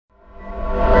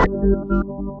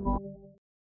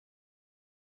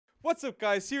What's up,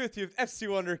 guys? Here with you with FC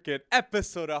Wonder Kid,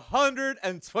 episode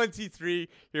 123.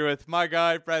 Here with my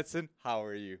guy, Bretson. How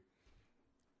are you?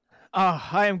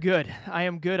 I am good. I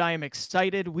am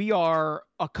excited. We are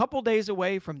a couple days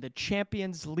away from the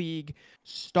Champions League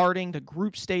starting, the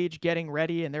group stage getting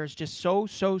ready, and there's just so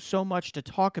much to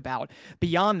talk about.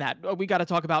 Beyond that, we got to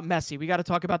talk about Messi. We got to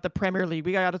talk about the Premier League.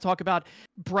 We got to talk about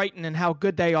Brighton and how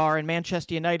good they are, and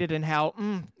Manchester United and how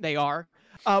they are.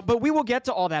 But we will get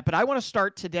to all that. But I want to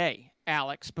start today,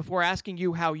 Alex, before asking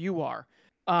you how you are.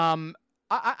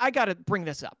 I got to bring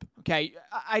this up, okay?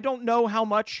 I don't know how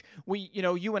much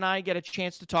you and I get a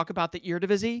chance to talk about the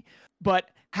Eredivisie,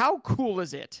 but how cool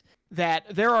is it that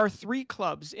there are 3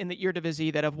 clubs in the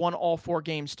Eredivisie that have won all 4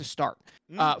 games to start?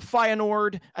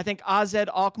 Feyenoord, I think AZ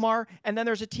Alkmaar, and then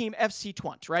there's a team, FC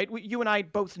Twente, right? You and I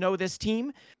both know this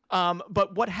team,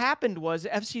 but what happened was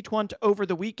FC Twente over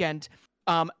the weekend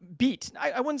beat,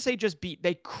 I wouldn't say just beat,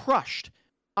 they crushed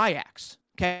Ajax.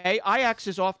 Okay, Ajax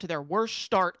is off to their worst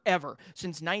start ever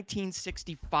since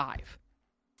 1965.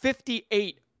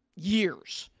 58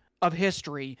 years of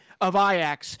history of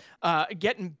Ajax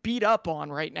getting beat up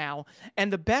on right now.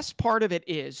 And the best part of it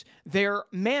is their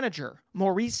manager,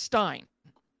 Maurice Stein,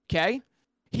 okay,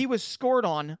 he was scored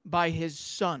on by his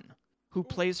son, who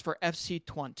plays for FC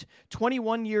Twente,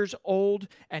 21 years old,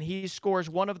 and he scores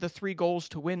one of the 3 goals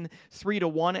to win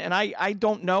 3-1. And I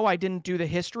don't know, I didn't do the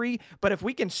history, but if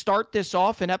we can start this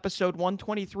off in episode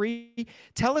 123,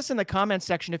 tell us in the comments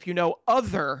section if you know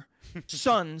other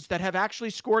sons that have actually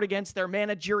scored against their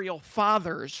managerial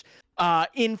fathers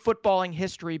in footballing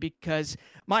history, because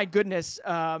my goodness,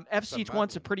 FC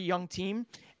Twente's a pretty young team.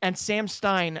 And Sam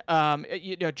Stein,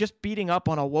 just beating up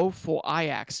on a woeful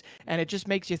Ajax. And it just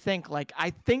makes you think, I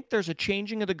think there's a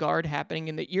changing of the guard happening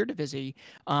in the Eredivisie.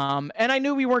 And I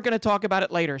knew we weren't going to talk about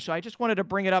it later, so I just wanted to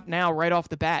bring it up now right off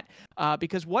the bat.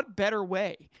 Because what better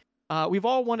way? We've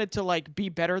all wanted to, be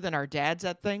better than our dads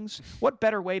at things. What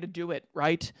better way to do it,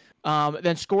 right,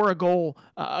 than score a goal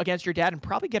against your dad and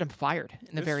probably get him fired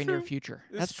in the very near future?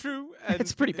 That's true.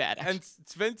 It's pretty bad. And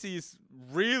Twente is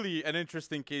really an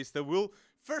interesting case that we'll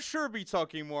for sure be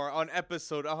talking more on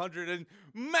episode 100 and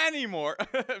many more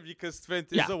because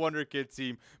Twente is a Wonder Kid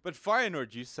team. But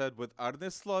Feyenoord, you said, with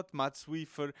Arne Slot, Mats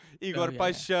Wiefer, Igor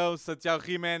Paixão, Santiago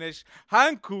Jimenez,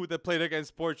 Hanku, that played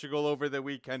against Portugal over the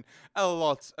weekend. A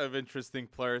lot of interesting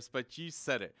players, but you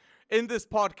said it. In this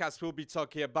podcast, we'll be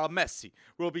talking about Messi.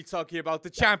 We'll be talking about the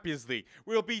Champions League.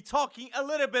 We'll be talking a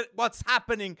little bit what's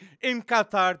happening in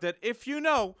Qatar, that if you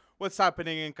know what's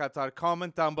happening in Qatar,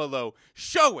 comment down below,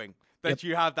 showing that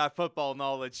you have that football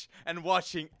knowledge and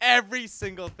watching every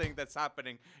single thing that's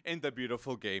happening in the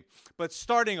beautiful game. But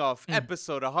starting off,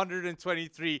 episode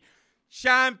 123,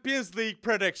 Champions League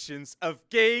predictions of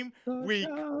game week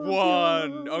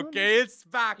 1. Okay, it's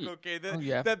back, okay?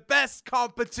 The best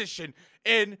competition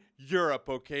in Europe,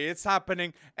 okay? It's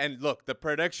happening. And look, the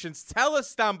predictions, tell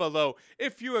us down below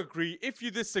if you agree, if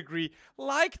you disagree.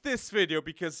 Like this video,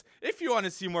 because if you want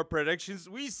to see more predictions,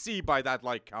 we see by that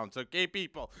like count, okay,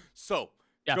 people? So,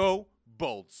 go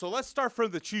bold. So let's start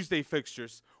from the Tuesday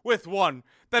fixtures with one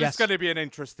that is going to be an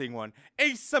interesting one.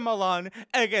 AC Milan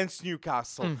against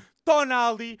Newcastle.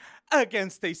 Tonali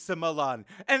against AC Milan.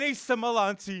 An AC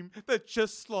Milan team that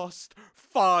just lost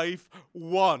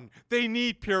 5-1. They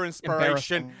need pure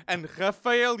inspiration. And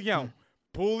Rafael Leão,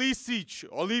 Pulisic,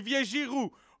 Olivier Giroud,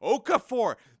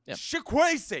 Okafor,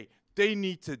 Chukwueze, they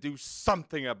need to do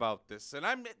something about this. And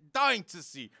I'm dying to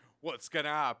see what's going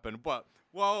to happen. But,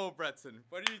 whoa, Bretson,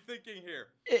 what are you thinking here?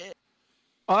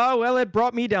 Well, it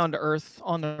brought me down to earth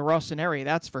on the Rossoneri,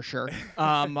 that's for sure.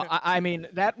 I mean,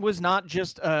 that was not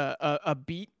just a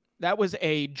beat. That was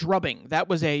a drubbing. That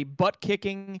was a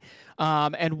butt-kicking,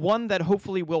 and one that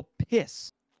hopefully will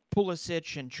piss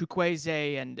Pulisic and Chukwueze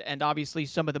and obviously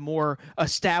some of the more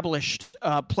established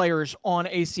players on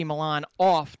AC Milan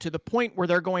off to the point where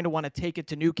they're going to want to take it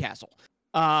to Newcastle.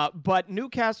 But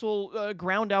Newcastle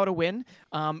ground out a win,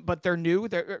 but they're new.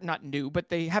 They're not new, but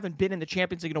they haven't been in the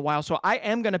Champions League in a while. So I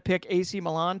am going to pick AC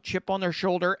Milan, chip on their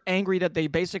shoulder, angry that they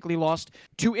basically lost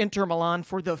to Inter Milan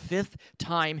for the 5th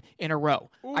time in a row.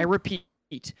 Ooh. I repeat,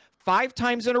 5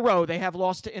 times in a row they have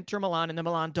lost to Inter Milan in the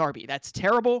Milan derby. That's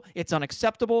terrible. It's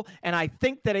unacceptable. And I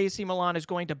think that AC Milan is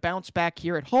going to bounce back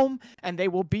here at home, and they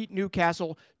will beat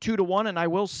Newcastle 2-1. And I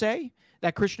will say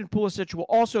that Christian Pulisic will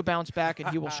also bounce back and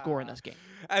he will score in this game.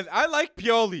 And I like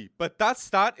Pioli, but that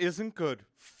stat isn't good.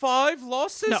 5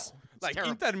 losses? No. Like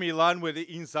terrible. Inter Milan with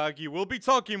Inzaghi, we'll be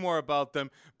talking more about them.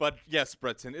 But yes,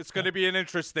 Breton, it's going to be an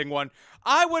interesting one.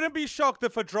 I wouldn't be shocked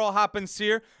if a draw happens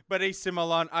here, but AC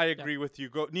Milan, I agree with you.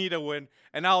 Need a win,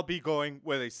 and I'll be going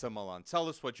with AC Milan. Tell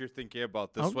us what you're thinking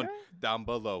about this one down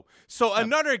below. So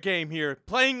another game here,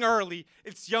 playing early.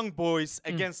 It's Young Boys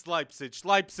against Leipzig.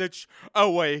 Leipzig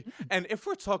away. And if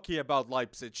we're talking about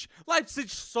Leipzig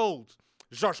sold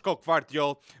Joško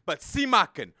Gvardiol, but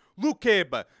Simakan,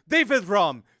 Lukeba, David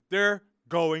Raum, they're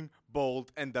going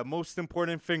bold. And the most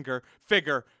important figure,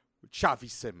 Xavi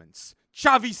Simons.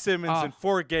 Xavi Simons in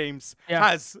 4 games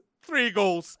has 3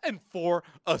 goals and 4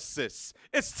 assists.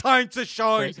 It's time to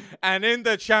shine. Crazy. And in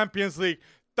the Champions League,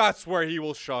 that's where he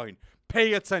will shine.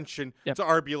 Pay attention to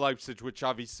RB Leipzig with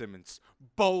Xavi Simons.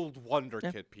 Bold wonder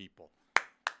kid, people.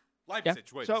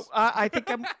 Leipzig wins. So I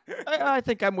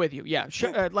think I'm with you. Yeah,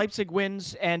 Leipzig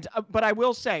wins, and but I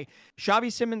will say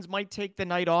Xavi Simons might take the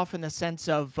night off in the sense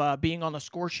of being on the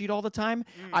score sheet all the time.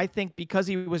 I think because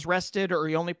he was rested or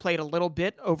he only played a little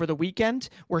bit over the weekend,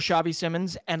 where Xavi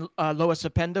Simons and Lois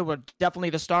Openda were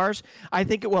definitely the stars. I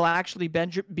think it will actually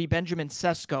be Benjamin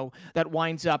Sesko that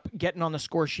winds up getting on the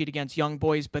score sheet against Young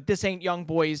Boys. But this ain't Young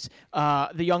Boys.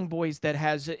 The Young Boys that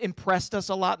has impressed us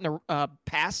a lot in the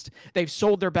past. They've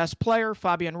sold their best player,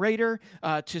 Fabian Rader,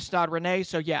 to Stade Rennais.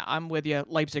 So, yeah, I'm with you.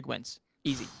 Leipzig wins.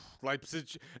 Easy.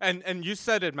 Leipzig. And you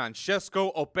said it, man.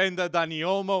 Sesko, Openda, Dani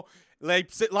Olmo.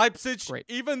 Leipzig, great.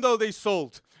 Even though they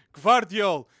sold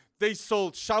Gvardiol, they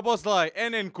sold Szoboszlai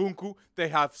and Nkunku, they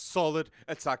have solid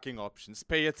attacking options.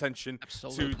 Pay attention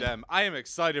to them. I am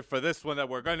excited for this one that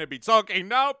we're going to be talking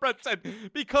now, Breton,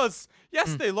 because,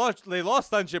 yes, they lost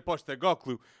Ange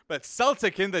Postecoglou, but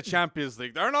Celtic in the Champions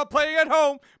League, they're not playing at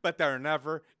home, but they're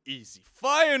never easy.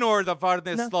 Feyenoord of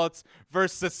Arne Slot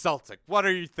versus Celtic. What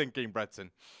are you thinking,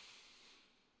 Breton?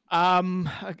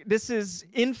 This is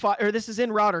in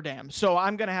Rotterdam, so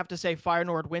I'm gonna have to say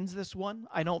Feyenoord wins this one.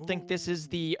 I don't think this is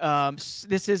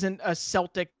this isn't a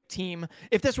Celtic team.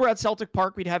 If this were at Celtic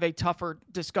Park, we'd have a tougher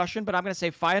discussion, but I'm going to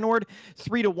say Feyenoord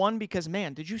 3-1 because,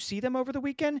 man, did you see them over the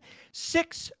weekend?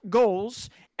 6 goals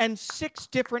and 6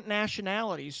 different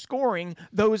nationalities scoring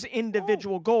those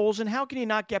individual goals, and how can you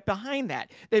not get behind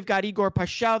that? They've got Igor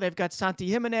Paixão, they've got Santi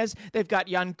Jimenez, they've got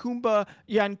Yankuba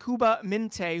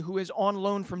Minte, who is on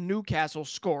loan from Newcastle,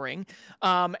 scoring,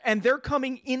 and they're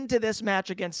coming into this match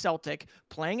against Celtic,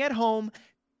 playing at home,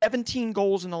 17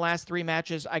 goals in the last 3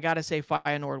 matches. I got to say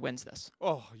Feyenoord wins this.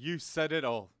 Oh, you said it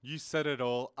all.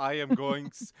 I am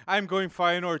going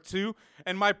Feyenoord too.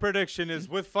 And my prediction is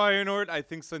with Feyenoord, I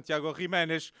think Santiago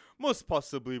Jimenez most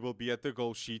possibly will be at the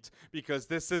goal sheet because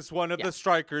this is one of the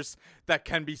strikers that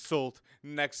can be sold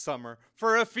next summer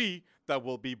for a fee that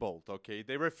will be bold, okay?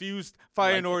 They refused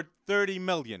Feyenoord 30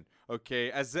 million, okay,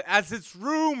 as it's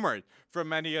rumored from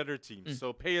many other teams.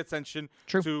 So pay attention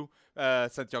to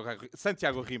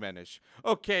Santiago Jimenez.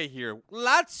 Okay, here.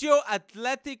 Lazio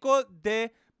Atlético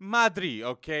de Madrid,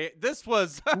 okay? This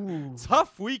was a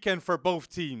tough weekend for both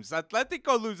teams.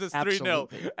 Atletico loses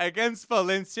 3-0 against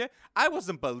Valencia. I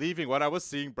wasn't believing what I was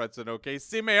seeing, Breton, okay?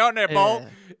 Simeone ball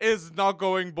is not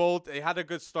going bold. They had a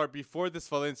good start before this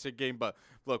Valencia game, but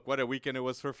look, what a weekend it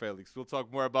was for Felix. We'll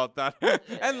talk more about that.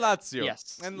 And Lazio.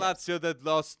 Lazio that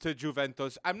lost to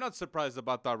Juventus. I'm not surprised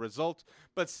about that result,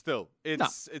 but still,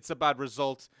 it's a bad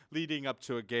result leading up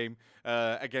to a game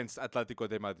against Atletico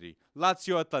de Madrid.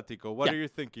 Lazio Atletico. What are you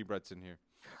thinking, Breton, here?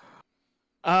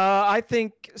 I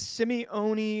think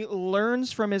Simeone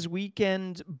learns from his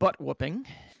weekend butt whooping,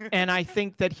 and I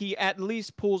think that he at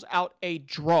least pulls out a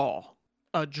draw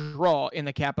in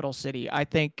the capital city. I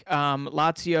think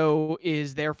Lazio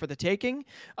is there for the taking,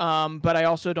 but I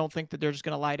also don't think that they're just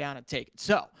going to lie down and take it.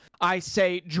 So I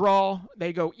say draw.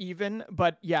 They go even,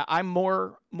 but yeah, I'm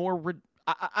more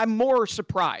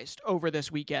surprised over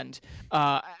this weekend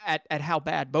at how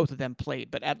bad both of them played.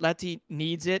 But Atleti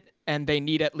needs it, and they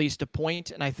need at least a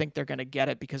point, and I think they're going to get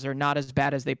it because they're not as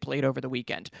bad as they played over the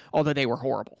weekend, although they were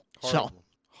horrible.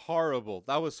 Horrible.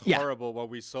 That was horrible what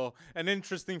we saw. An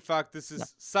interesting fact, this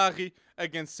is Sarri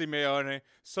against Simeone.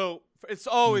 So it's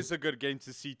always a good game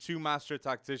to see 2 master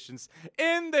tacticians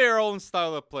in their own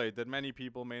style of play that many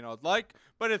people may not like,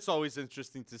 but it's always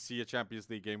interesting to see a Champions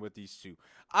League game with these 2.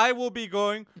 I will be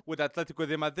going with Atletico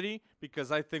de Madrid because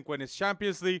I think when it's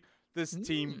Champions League, this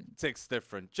team ticks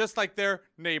different, just like their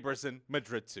neighbors in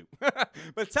Madrid too.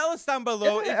 But tell us down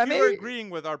below if you're agreeing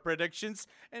with our predictions,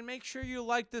 and make sure you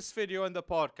like this video and the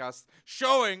podcast,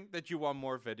 showing that you want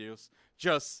more videos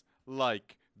just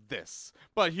like this.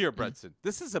 But here, Breton,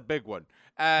 this is a big one,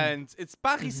 and it's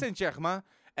Paris Saint-Germain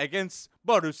against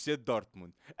Borussia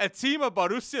Dortmund. A team of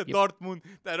Borussia Dortmund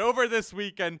that over this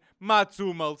weekend, Mats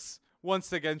Hummels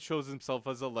once again shows himself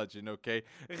as a legend, okay?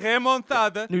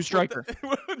 Remontada. New striker.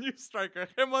 New striker.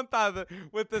 Remontada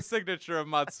with the signature of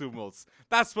Matsumo's.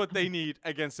 That's what they need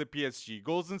against the PSG.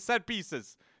 Goals and set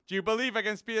pieces. Do you believe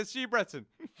against PSG, Breton?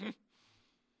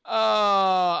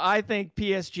 I think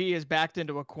PSG is backed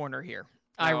into a corner here.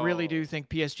 I really do think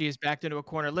PSG is backed into a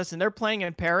corner. Listen, they're playing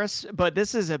in Paris, but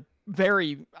this is a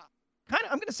very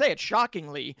I'm going to say it,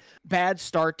 shockingly bad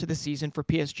start to the season for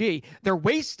PSG. They're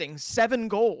wasting 7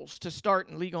 goals to start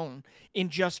in Ligue 1 in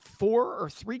just 4 or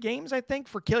 3 games, I think,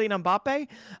 for Kylian Mbappe.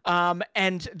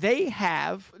 And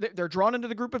they're drawn into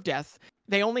the group of death.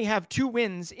 They only have 2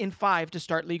 wins in 5 to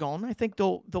start Ligue 1. I think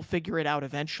they'll figure it out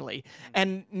eventually.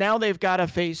 And now they've got to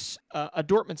face a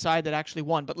Dortmund side that actually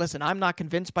won. But listen, I'm not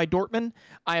convinced by Dortmund.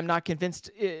 I am not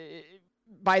convinced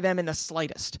by them in the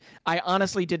slightest. I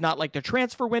honestly did not like the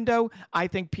transfer window. I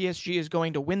think PSG is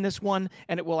going to win this one,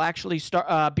 and it will actually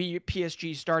be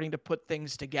PSG starting to put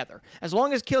things together. As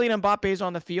long as Kylian Mbappe is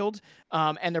on the field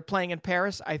and they're playing in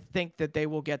Paris, I think that they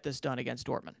will get this done against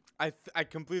Dortmund. I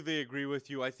completely agree with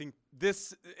you. I think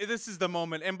this is the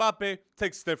moment. Mbappe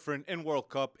takes different in World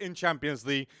Cup, in Champions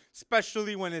League,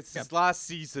 especially when it's his last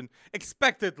season,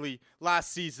 expectedly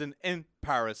last season in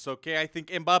Paris, okay? I think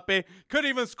Mbappe could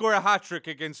even score a hat-trick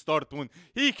against Dortmund.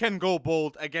 He can go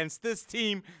bold against this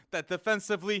team that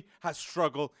defensively has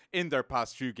struggled in their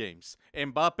past few games.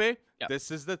 Mbappe,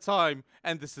 this is the time,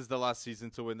 and this is the last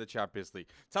season to win the Champions League.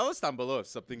 Tell us down below if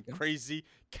something crazy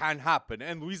can happen.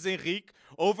 And Luis Enrique,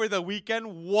 over the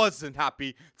weekend, wasn't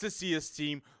happy to see his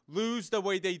team lose the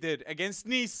way they did against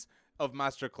Nice of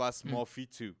Masterclass Mofi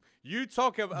 2. You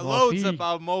talk loads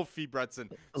about Mofi, Breton.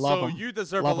 So you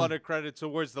deserve a lot of credit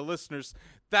towards the listeners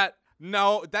that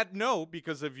know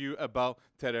because of you about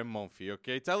Terem Monfi,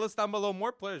 okay? Tell us down below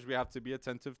more players we have to be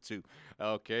attentive to,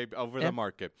 okay, over the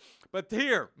market. But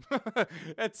here,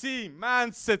 a team,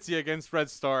 Man City against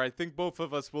Red Star. I think both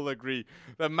of us will agree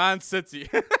that Man City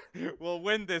will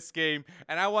win this game.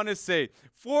 And I want to say,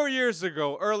 4 years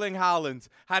ago, Erling Haaland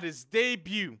had his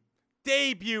debut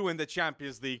in the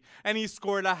Champions League, and he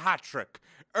scored a hat-trick.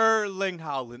 Erling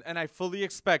Haaland. And I fully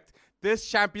expect this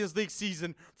Champions League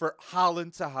season for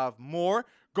Haaland to have more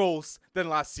goals than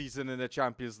last season in the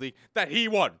Champions League that he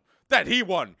won.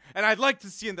 And I'd like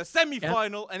to see in the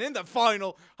semifinal and in the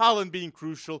final, Haaland being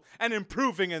crucial and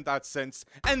improving in that sense,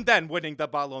 and then winning the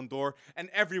Ballon d'Or, and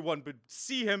everyone would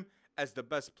see him as the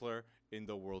best player in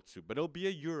the world too. But it'll be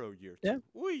a Euro year too.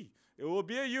 Yeah. It will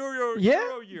be a Euro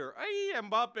year. Hey,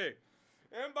 Mbappe.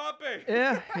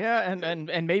 Yeah,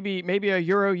 and maybe a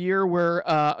Euro year where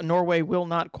Norway will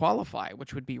not qualify,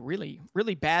 which would be really,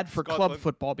 really bad for club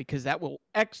football, because that will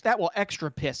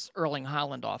extra piss Erling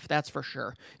Haaland off. That's for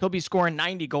sure. He'll be scoring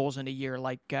 90 goals in a year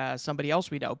like somebody else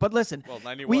we know. But listen,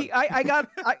 91. I got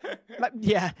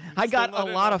a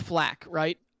lot of flack,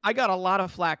 right? I got a lot of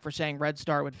flack for saying Red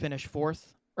Star would finish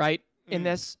 4th, right? In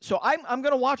this. So I'm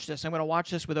going to watch this. I'm going to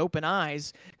watch this with open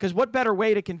eyes, because what better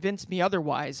way to convince me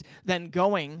otherwise than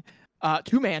going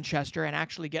to Manchester and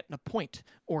actually getting a point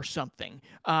or something.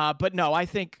 But no, I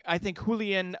think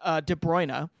Julian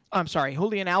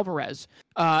Alvarez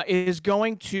is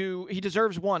going to, he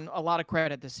deserves a lot of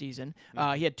credit this season.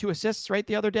 He had 2 assists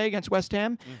the other day against West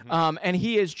Ham. And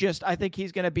he is I think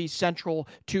he's going to be central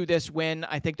to this win.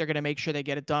 I think they're going to make sure they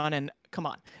get it done. And come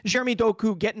on, Jeremy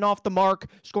Doku getting off the mark,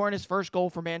 scoring his first goal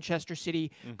for Manchester City.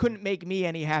 Couldn't make me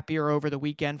any happier over the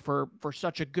weekend for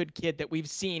such a good kid that we've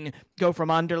seen go from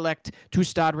Anderlecht to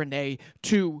Stade Rennais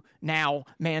to now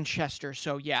Manchester.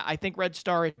 So yeah, I think Red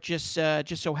Star, it just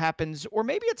so happens, or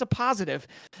maybe it's a positive,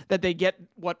 that they get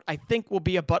what I think will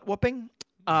be a butt whooping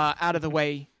out of the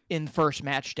way in first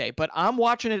match day. But I'm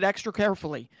watching it extra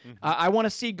carefully. I want to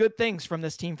see good things from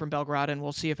this team from Belgrade, and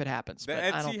we'll see if it happens. The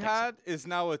Etihad is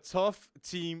now a tough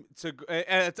team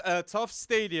a tough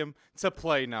stadium to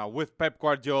play now with Pep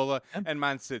Guardiola and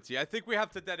Man City. I think we have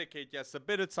to dedicate, a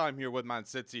bit of time here with Man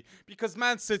City, because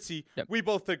Man City, we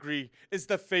both agree, is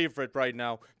the favorite right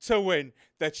now to win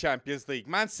the Champions League.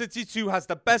 Man City too has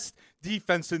the best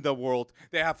defense in the world.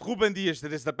 They have Ruben Dias,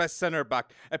 that is the best center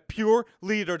back, a pure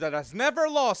leader that has never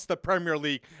lost the Premier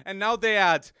League. And now they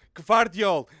add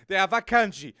Gvardiol, they have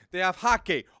Akanji, they have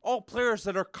Hake, all players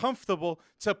that are comfortable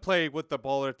to play with the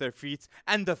ball at their feet,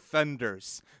 and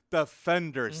defenders. The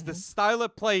style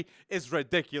of play is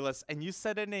ridiculous. And you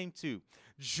said a name too,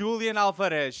 Julian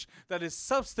Alvarez, that is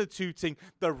substituting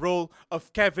the role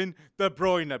of Kevin De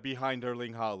Bruyne behind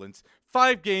Erling Haaland.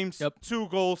 5 games, 2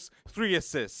 goals, 3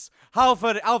 assists.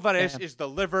 Alvarez is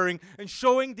delivering and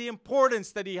showing the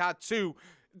importance that he had to.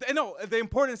 The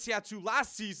importance he had to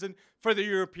last season for the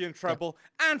European treble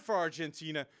and for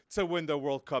Argentina to win the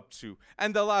World Cup too.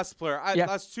 And the last player,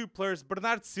 last two players,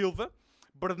 Bernard Silva.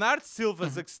 Bernard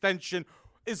Silva's extension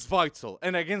is vital.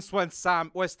 And against West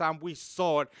Ham, we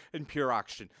saw it in pure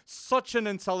action. Such an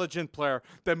intelligent player.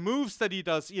 The moves that he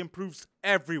does, he improves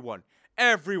everyone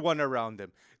around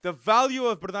him. The value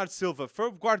of Bernard Silva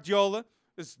for Guardiola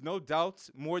is no doubt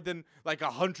more than like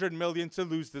 100 million to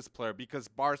lose this player because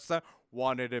Barca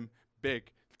wanted him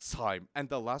big time. And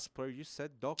the last player you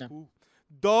said, Doku.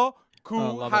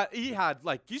 He had,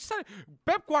 like you said,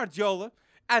 Pep Guardiola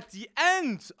at the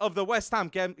end of the West Ham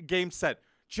game said,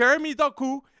 Jeremy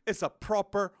Doku is a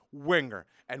proper winger.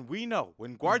 And we know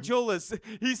when Guardiola's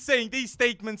he's saying these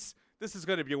statements, this is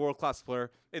going to be a world-class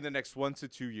player in the next 1 to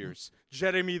 2 years.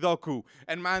 Jeremy Doku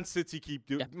and Man City keep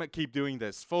doing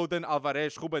this. Foden,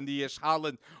 Alvarez, Ruben Dias,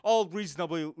 Haaland, all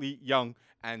reasonably young.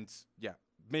 And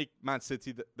make Man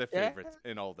City the favorite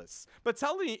in all this. But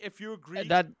tell me if you agree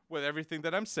with everything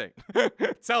that I'm saying.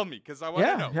 Tell me, because I want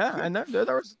to know. Yeah, and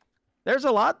there's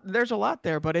a lot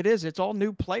there, but it's all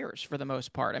new players for the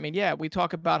most part. I mean, we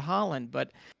talk about Haaland,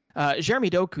 but Jeremy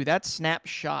Doku, that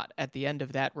snapshot at the end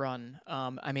of that run,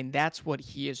 I mean, that's what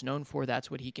he is known for. That's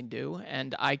what he can do,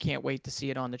 and I can't wait to see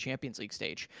it on the Champions League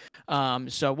stage.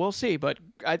 So we'll see, but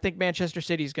I think Manchester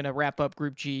City is going to wrap up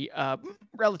Group G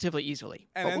relatively easily.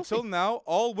 And until now,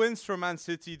 all wins for Man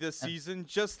City this season,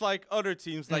 just like other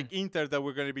teams like Inter that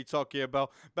we're going to be talking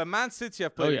about. But Man City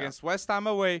have played against West Ham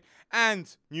away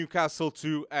and Newcastle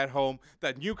too at home.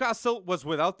 That Newcastle was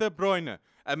without De Bruyne.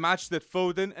 A match that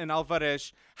Foden and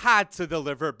Alvarez had to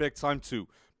deliver big time too.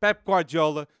 Pep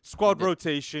Guardiola, squad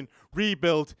rotation,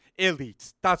 rebuild,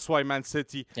 elite. That's why Man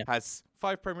City has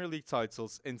 5 Premier League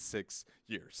titles in 6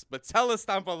 years. But tell us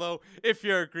down below if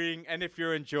you're agreeing and if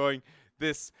you're enjoying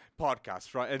this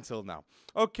podcast right until now.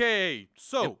 Okay,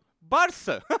 so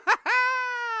Barca.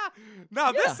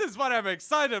 Now, this is what I'm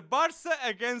excited. Barca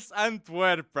against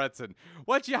Antwerp, Breton.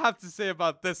 What do you have to say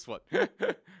about this one?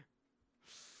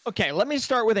 Okay, let me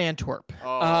start with Antwerp.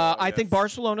 I think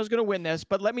Barcelona is going to win this,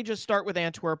 but let me just start with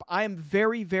Antwerp. I am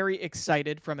very, very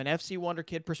excited from an FC Wonder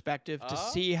Kid perspective to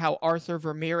see how Arthur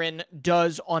Vermeeren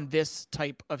does on this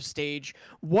type of stage.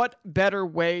 What better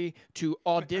way to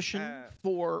audition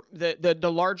for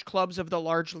the large clubs of the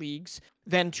large leagues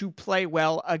than to play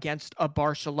well against a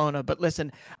Barcelona. But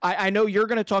listen, I know you're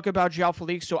going to talk about João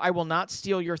Felix, so I will not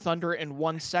steal your thunder in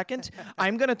 1 second.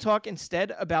 I'm going to talk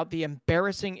instead about the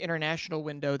embarrassing international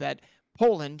window that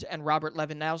Poland and Robert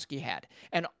Lewandowski had.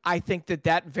 And I think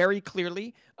that very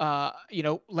clearly,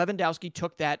 Lewandowski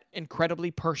took that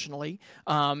incredibly personally.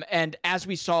 And as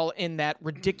we saw in that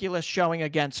ridiculous showing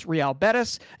against Real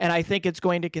Betis, and I think it's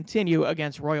going to continue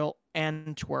against Royal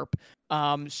Antwerp.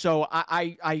 So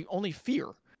I only fear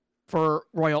for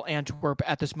Royal Antwerp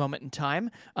at this moment in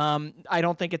time. I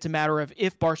don't think it's a matter of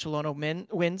if Barcelona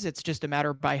wins. It's just a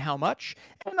matter by how much.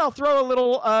 And I'll throw a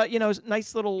little,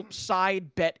 nice little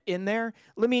side bet in there.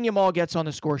 Lamine Yamal gets on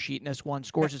the score sheet in this one,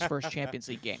 scores his first Champions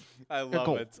League game. I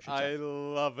love it. I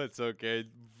love it. Okay.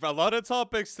 A lot of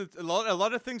topics, a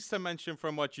lot of things to mention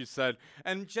from what you said.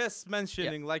 And just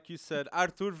mentioning, like you said,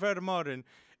 Arthur Vermeeren.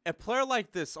 A player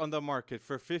like this on the market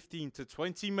for 15 to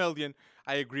 20 million,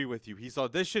 I agree with you. He's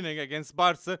auditioning against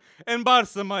Barca, and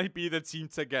Barca might be the team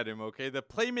to get him, okay? The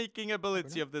playmaking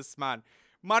ability of this man.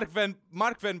 Mark van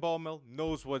Bommel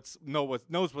knows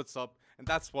what's up, and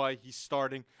that's why he's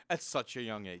starting at such a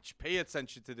young age. Pay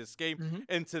attention to this game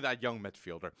and to that young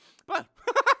midfielder. But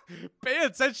pay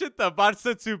attention to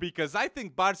Barca too, because I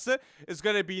think Barca is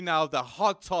going to be now the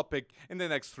hot topic in the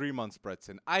next 3 months,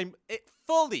 Breton. I'm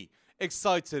fully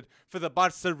excited for the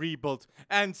Barca rebuild.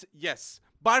 And yes,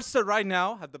 Barca right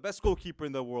now have the best goalkeeper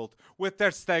in the world with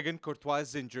Ter Stegen. Courtois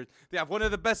is injured. They have one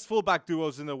of the best fullback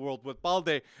duos in the world with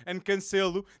Balde and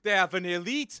Cancelo. They have an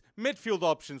elite midfield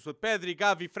options with Pedri,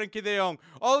 Gavi, Frenkie de Jong,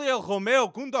 Oliel Romeo,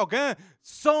 Gundogan.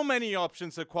 So many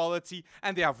options of quality.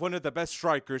 And they have one of the best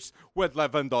strikers with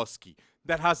Lewandowski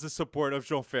that has the support of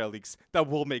João Felix that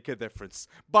will make a difference.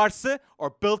 Barca are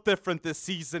built different this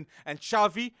season, and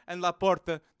Xavi and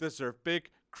Laporta deserve big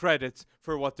credit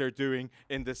for what they're doing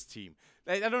in this team.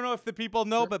 I don't know if the people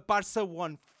know, but Barca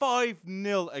won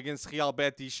 5-0 against Real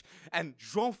Betis, and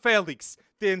João Felix,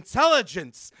 the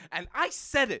intelligence, and I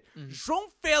said it, João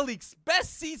Felix,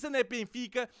 best season at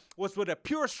Benfica was with a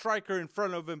pure striker in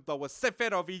front of him that was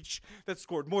Seferovic that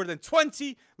scored more than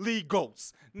 20 league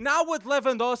goals. Now with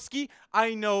Lewandowski,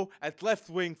 I know at left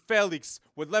wing, Felix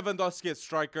with Lewandowski as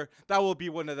striker, that will be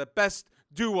one of the best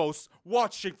duos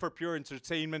watching for pure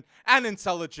entertainment and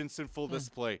intelligence in full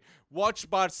display. Watch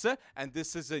Barca, and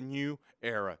this is a new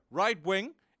era. Right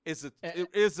wing is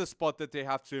a spot that they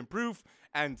have to improve,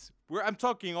 and I'm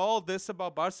talking all this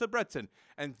about Barca Breton,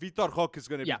 and Vitor Roque is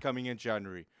going to be coming in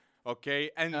January. Okay,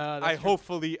 and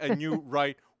hopefully a new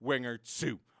right winger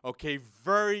too. Okay,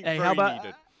 very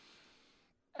needed.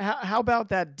 How about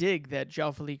that dig that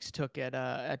João Felix took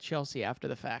at Chelsea after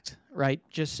the fact, right?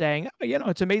 Just saying,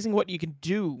 it's amazing what you can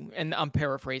do, and I'm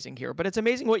paraphrasing here, but it's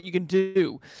amazing what you can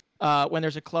do when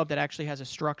there's a club that actually has a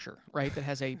structure, right? That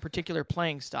has a particular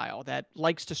playing style, that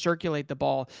likes to circulate the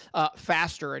ball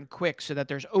faster and quick so that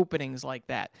there's openings like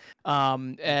that.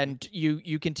 And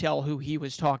you can tell who he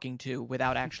was talking to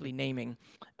without actually naming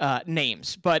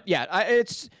names. But yeah,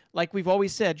 it's like we've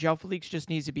always said, João Felix just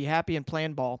needs to be happy and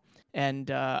playing ball.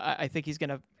 And I think he's going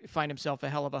to find himself a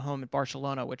hell of a home at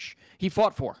Barcelona, which he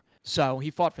fought for. So he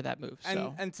fought for that move.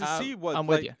 And to see what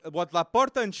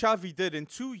Laporta and Xavi did in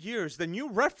 2 years, the new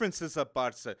references at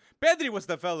Barca. Pedri was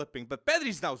developing, but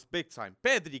Pedri's now big time.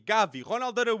 Pedri, Gavi,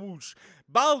 Ronald Araújo,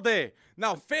 Balde,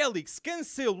 now Felix,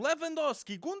 Cancelo,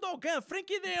 Lewandowski, Gundogan,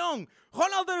 Frenkie de Jong,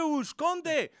 Ronald Araújo,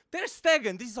 Conde, Ter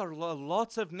Stegen. These are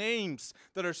lots of names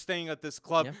that are staying at this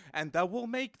club, and that will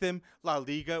make them La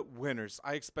Liga winners.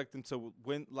 I expect them to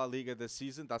win La Liga this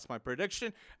season. That's my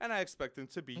prediction, and I expect them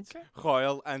to beat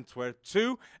Royal Antwerp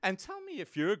too. And tell me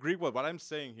if you agree with what I'm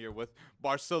saying here with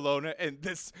Barcelona in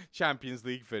this Champions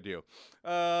League video.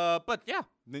 But yeah,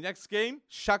 the next game,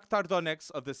 Shakhtar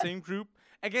Donetsk of the same group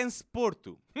against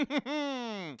Porto.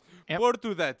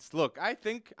 Porto, look, I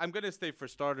think I'm going to stay for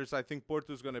starters. I think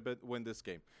Porto's going to win this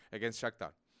game against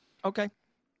Shakhtar. Okay.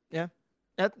 Yeah.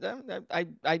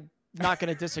 I'm not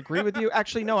going to disagree with you.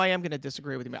 Actually, no, I am going to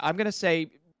disagree with you. I'm going to say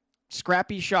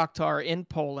scrappy Shakhtar in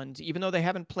Poland, even though they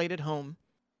haven't played at home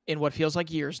in what feels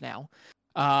like years now.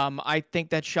 I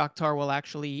think that Shakhtar will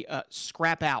actually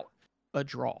scrap out a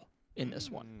draw in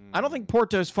this one. I don't think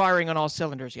Porto's firing on all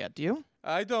cylinders yet. Do you?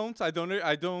 I don't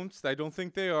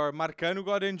think they are. Marcano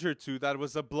got injured too. That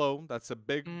was a blow. That's a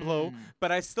big blow.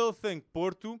 But I still think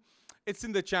Porto, it's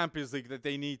in the Champions League that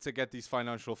they need to get these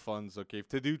financial funds, okay?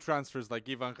 To do transfers like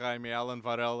Ivan Jaime, Alan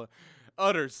Varela,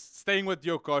 others, staying with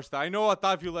Diogo Costa. I know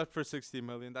Otavio left for 60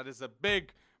 million. That is a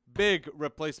big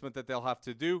replacement that they'll have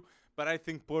to do. But I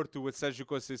think Porto with Sérgio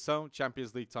Conceição,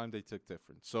 Champions League time, they took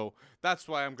different. So that's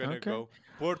why I'm going to go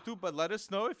Porto. But let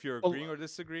us know if you're agreeing or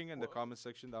disagreeing in the comment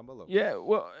section down below. Yeah,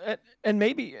 well, and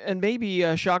maybe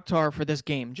Shakhtar for this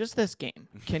game, just this game,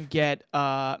 can get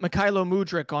Mikhailo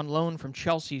Mudryk on loan from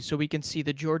Chelsea so we can see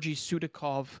the Georgi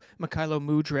Sudikov, Mikhailo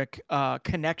Mudryk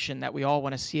connection that we all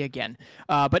want to see again.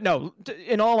 But no,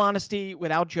 in all honesty,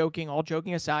 without joking, all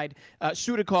joking aside,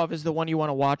 Sudikov is the one you want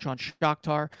to watch on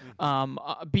Shakhtar.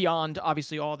 Beyond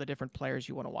obviously all the different players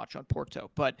you want to watch on Porto.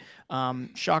 But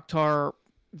Shakhtar,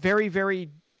 very,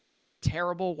 very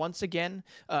terrible once again.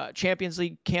 Champions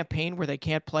League campaign where they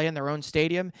can't play in their own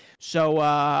stadium. So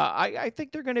I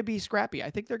think they're going to be scrappy.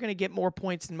 I think they're going to get more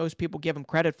points than most people give them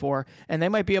credit for, and they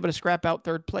might be able to scrap out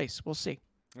third place. We'll see.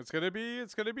 It's gonna be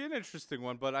an interesting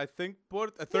one, but I think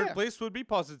third place would be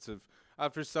positive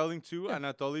after selling to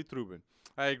Anatoly Trubin.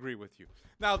 I agree with you.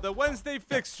 Now, the Wednesday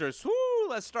fixtures.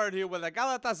 Let's start here with a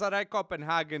Galatasaray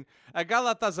Copenhagen. A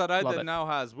Galatasaray that now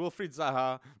has Wilfried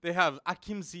Zaha. They have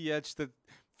Akim Ziyech, the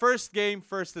first game,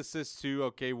 first assist too.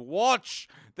 Okay, watch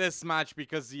this match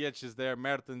because Ziyech is there.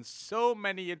 Mertens, so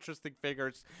many interesting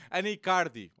figures. And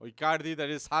Icardi that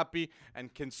is happy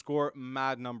and can score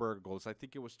mad number of goals. I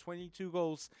think it was 22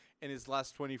 goals in his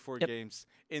last 24 games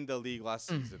in the league last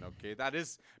season. Okay, that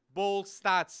is bold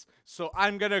stats. So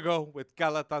I'm going to go with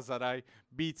Galatasaray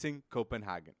beating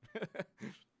Copenhagen.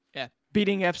 Yeah,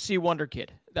 beating FC Wonderkid.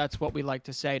 That's what we like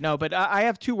to say. No, but I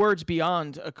have two words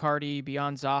beyond Icardi,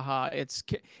 beyond Zaha. It's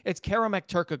Kerem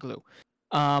Aktürkoğlu.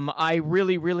 I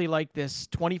really, really like this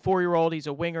 24-year-old. He's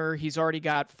a winger. He's already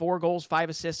got 4 goals, 5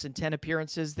 assists, and 10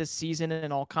 appearances this season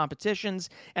in all competitions.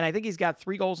 And I think he's got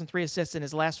 3 goals and 3 assists in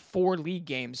his last 4 league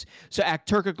games. So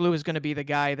Aktürkoğlu is going to be the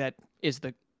guy that is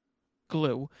the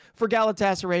glue for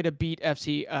Galatasaray to beat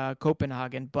FC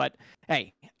Copenhagen. But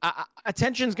hey,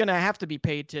 attention's going to have to be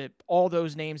paid to all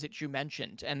those names that you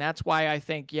mentioned. And that's why I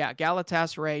think,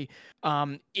 Galatasaray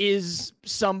is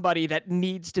somebody that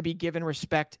needs to be given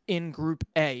respect in Group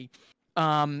A,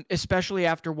 especially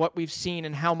after what we've seen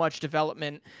and how much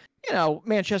development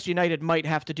Manchester United might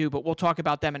have to do, but we'll talk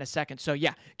about them in a second. So,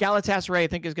 Galatasaray, I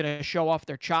think, is going to show off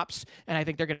their chops, and I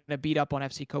think they're going to beat up on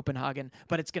FC Copenhagen,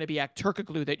 but it's going to be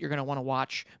Aktürkoğlu that you're going to want to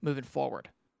watch moving forward.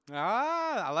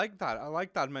 I like that. I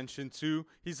like that mention, too.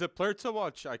 He's a player to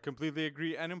watch. I completely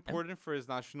agree, and important for his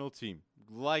national team.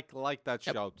 Like that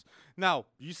shout. Now,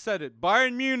 you said it.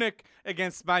 Bayern Munich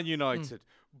against Man United.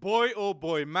 Boy, oh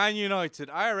boy, Man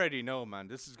United. I already know, man.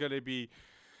 This is going to be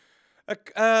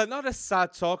Not a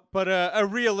sad talk, but a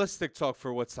realistic talk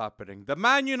for what's happening. The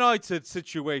Man United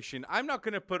situation. I'm not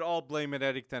going to put all blame at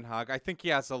Erik ten Hag. I think he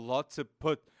has a lot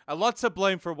to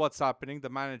blame for what's happening. The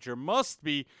manager must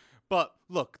be. But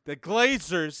look, the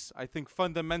Glazers, I think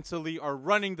fundamentally are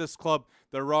running this club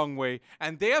the wrong way,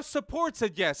 and they have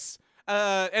supported, yes,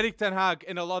 Erik ten Hag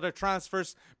in a lot of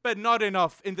transfers, but not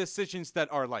enough in decisions that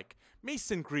are like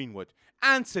Mason Greenwood,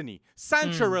 Anthony,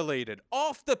 Sancho related,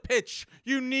 off the pitch.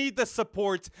 You need the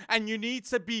support, and you need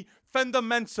to be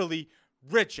fundamentally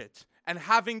rigid and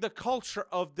having the culture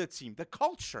of the team. The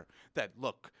culture that,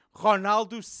 look,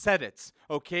 Ronaldo said it,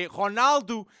 okay?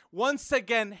 Ronaldo, once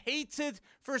again, hated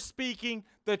for speaking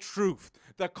the truth.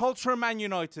 The culture of Man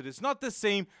United is not the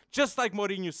same, just like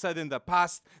Mourinho said in the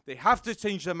past. They have to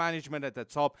change the management at the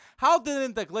top. How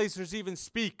didn't the Glazers even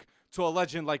speak to a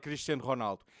legend like Cristiano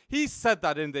Ronaldo? He said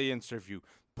that in the interview.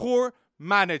 Poor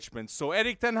management. So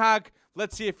Erik ten Hag,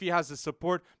 let's see if he has the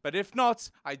support. But if not,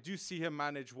 I do see him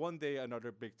manage one day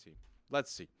another big team.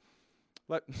 Let's see.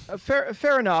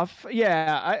 Fair enough.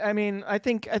 Yeah, I mean, I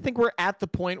think we're at the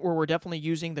point where we're definitely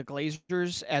using the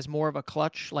Glazers as more of a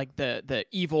clutch, like the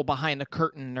evil behind the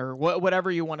curtain or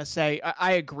whatever you want to say.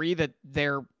 I agree that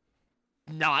they're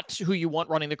not who you want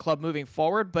running the club moving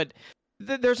forward, but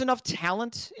there's enough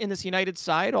talent in this United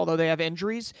side, although they have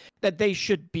injuries, that they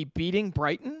should be beating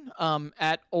Brighton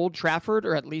at Old Trafford,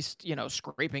 or at least,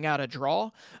 scraping out a draw.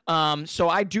 So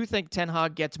I do think Ten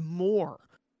Hag gets more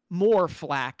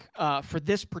flack for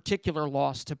this particular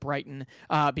loss to Brighton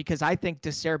because I think De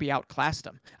Zerbi outclassed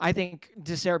him. I think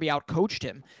De Zerbi outcoached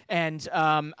him. And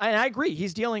I agree,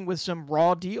 he's dealing with some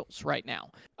raw deals right now.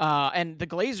 And the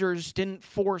Glazers didn't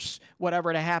force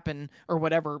whatever to happen or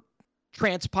whatever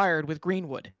transpired with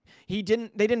Greenwood. They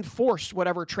didn't force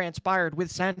whatever transpired with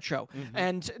Sancho.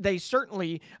 And they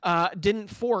certainly didn't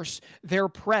force their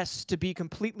press to be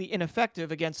completely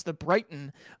ineffective against the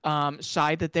Brighton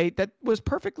side that was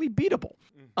perfectly beatable.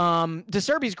 De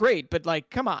Zerbi's great, but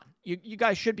come on. You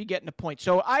guys should be getting a point.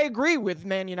 So I agree with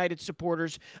Man United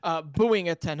supporters booing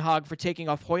at Ten Hag for taking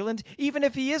off Højlund, even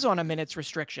if he is on a minutes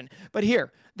restriction. But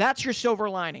here, that's your silver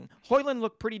lining. Højlund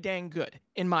looked pretty dang good,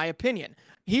 in my opinion.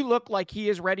 He looked like he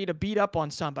is ready to beat up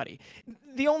on somebody.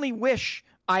 The only wish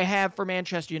I have for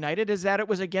Manchester United is that it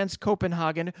was against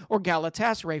Copenhagen or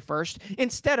Galatasaray first,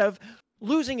 instead of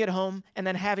losing at home and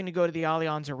then having to go to the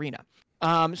Allianz Arena.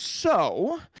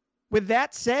 So, with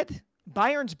that said,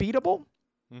 Bayern's beatable.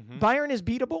 Bayern is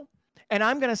beatable. And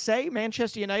I'm going to say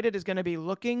Manchester United is going to be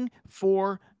looking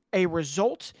for a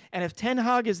result. And if Ten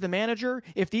Hag is the manager,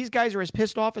 if these guys are as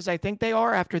pissed off as I think they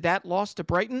are after that loss to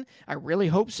Brighton, I really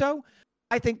hope so.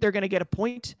 I think they're going to get a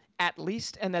point at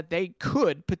least, and that they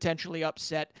could potentially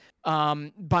upset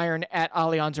Bayern at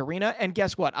Allianz Arena. And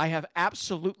guess what? I have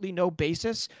absolutely no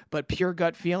basis but pure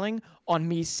gut feeling on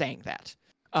me saying that.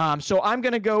 So I'm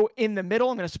going to go in the middle.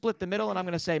 I'm going to split the middle, and I'm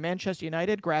going to say Manchester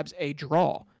United grabs a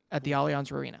draw at the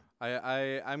Allianz Arena.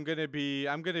 I'm gonna be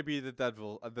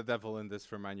the devil in this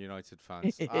for Man United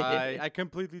fans. I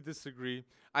completely disagree.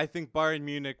 I think Bayern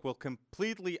Munich will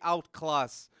completely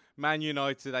outclass Man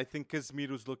United. I think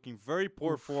Casemiro's looking very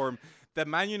poor form. The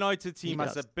Man United team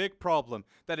has a big problem.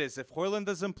 That is, if Højlund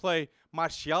doesn't play,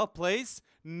 Martial plays.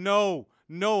 No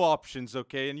options,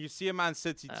 okay? And you see a Man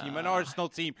City team, an Arsenal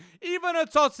team, even a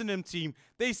Tottenham team,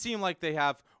 they seem like they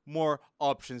have more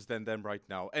options than them right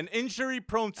now. An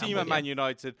injury-prone team at Man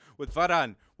United with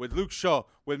Varane, with Luke Shaw,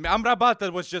 with Amrabat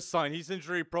that was just signed. He's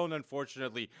injury-prone,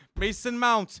 unfortunately. Mason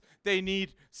Mount, they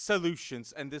need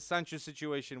solutions. And this Sancho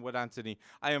situation with Anthony,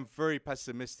 I am very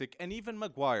pessimistic. And even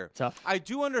Maguire. Tough. I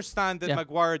do understand that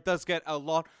Maguire does get a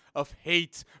lot of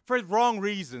hate for wrong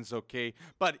reasons, okay?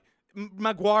 But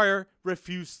Maguire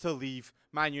refused to leave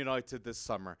Man United this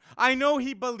summer. I know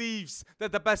he believes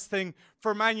that the best thing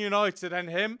for Man United and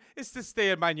him is to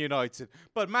stay at Man United.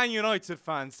 But Man United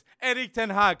fans, Erik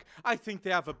ten Hag, I think they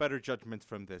have a better judgment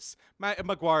from this.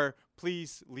 Maguire,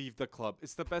 please leave the club.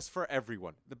 It's the best for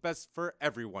everyone. The best for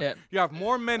everyone. Yeah. You have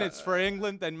more minutes for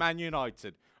England than Man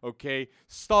United. Okay?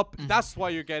 Stop. That's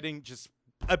why you're getting just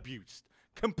abused.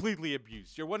 Completely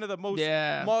abused. You're one of the most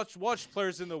watched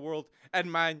players in the world, and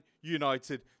Man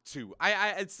United too.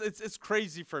 It's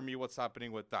crazy for me what's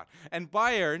happening with that. And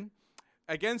Bayern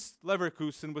against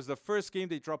Leverkusen was the first game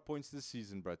they dropped points this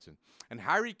season, Breton. And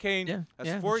Harry Kane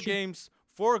has 4 games,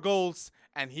 4 goals,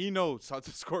 and he knows how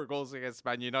to score goals against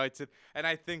Man United. And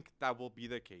I think that will be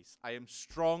the case. I am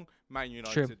strong Man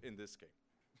United in this game.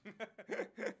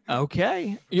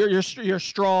 Okay, you're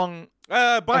strong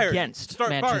Bayern. against Start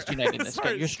Manchester United in this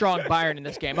game. You're strong Bayern in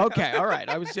this game. Okay, all right.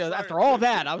 I was after all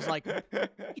that, I was like,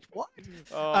 wait, what?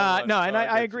 No, and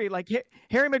I agree. Like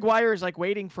Harry Maguire is like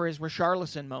waiting for his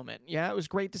Richarlison moment. Yeah, it was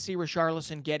great to see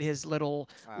Richarlison get his little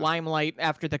limelight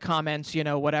after the comments.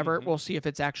 Whatever. We'll see if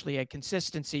it's actually a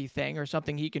consistency thing or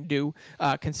something he can do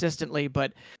consistently.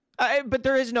 But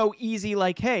there is no easy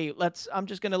like, hey, I'm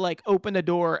just gonna like open the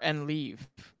door and leave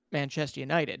Manchester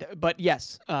United. But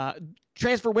yes,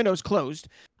 transfer window's closed.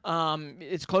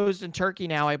 It's closed in Turkey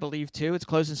now, I believe, too. It's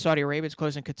closed in Saudi Arabia. It's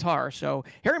closed in Qatar. So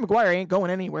Harry Maguire ain't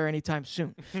going anywhere anytime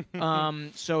soon.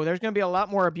 So there's going to be a lot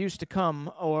more abuse to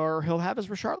come, or he'll have his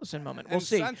Richarlison moment. We'll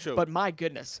see. Sancho. But my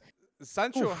goodness.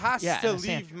 Sancho has to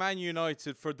leave Man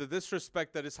United for the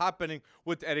disrespect that is happening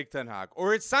with Erik ten Hag.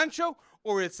 Or it's Sancho,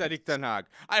 or it's Erik ten Hag.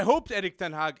 I hope Erik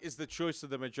ten Hag is the choice of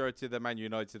the majority of the Man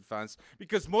United fans,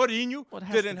 because Mourinho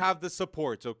didn't have the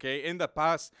support, in the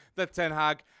past that ten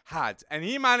Hag had. And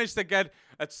he managed to get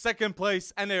a second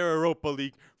place and a Europa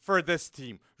League for this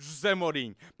team, Jose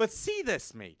Mourinho. But see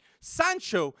this, mate.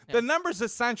 Sancho, the numbers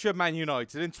of Sancho at Man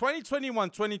United. In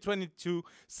 2021-2022,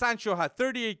 Sancho had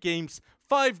 38 games,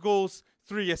 5 goals,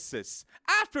 3 assists.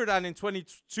 After that, in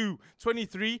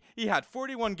 22-23, he had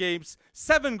 41 games,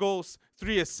 7 goals,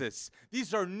 3 assists.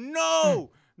 These are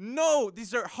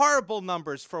these are horrible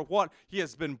numbers for what he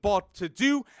has been bought to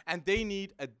do, and they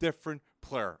need a different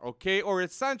player, Or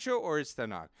it's Sancho or it's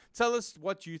Ten Hag. Tell us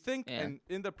what you think. And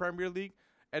in the Premier League,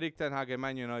 Erik ten Hag and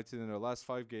Man United in their last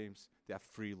 5 games, they have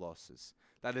 3 losses.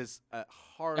 That is a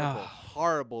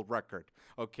horrible record,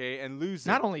 And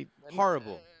losing, not only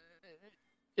horrible.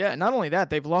 Not only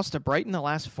that, they've lost to Brighton the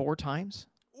last 4 times.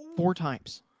 4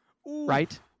 times. Ooh.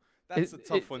 Right? That's a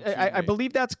tough one too. I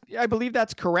believe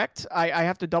that's correct. I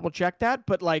have to double check that,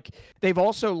 but like they've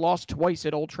also lost twice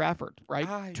at Old Trafford,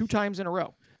 right? 2 times in a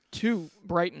row to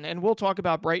Brighton, and we'll talk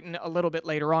about Brighton a little bit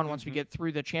later on once we get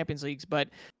through the Champions Leagues. But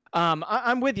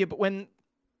I'm with you. But when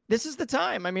this is the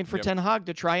time, I mean, for Ten Hag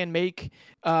to try and make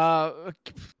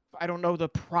I don't know the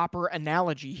proper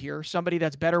analogy here. Somebody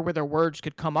that's better with their words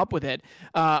could come up with it.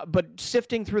 But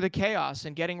sifting through the chaos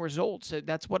and getting results,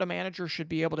 that's what a manager should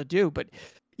be able to do. But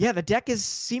yeah, the deck is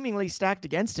seemingly stacked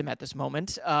against him at this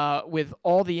moment with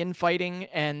all the infighting,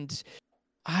 and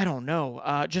I don't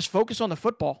know. Just focus on the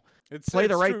football. Play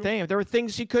the right thing. If there were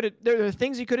things he could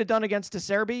have done against De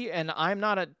Zerbi, and I'm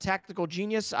not a tactical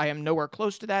genius. I am nowhere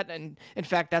close to that, and in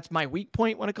fact, that's my weak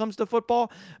point when it comes to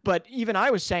football. But even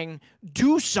I was saying,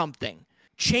 do something,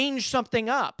 change something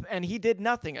up, and he did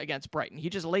nothing against Brighton. He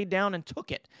just laid down and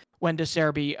took it when De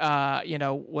Zerbi,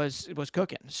 was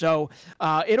cooking. So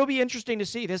it'll be interesting to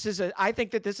see. I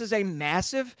think that this is a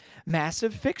massive,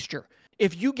 massive fixture.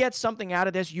 If you get something out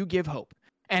of this, you give hope.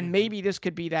 And maybe this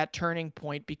could be that turning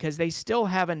point, because they still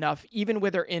have enough, even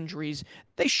with their injuries,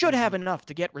 they should have enough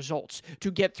to get results,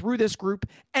 to get through this group,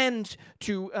 and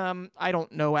to, I don't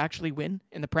know, actually win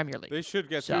in the Premier League. They should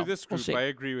get through this group. I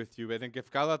agree with you. I think if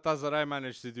Galatasaray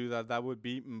managed to do that, that would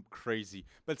be crazy.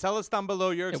 But tell us down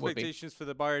below your expectations for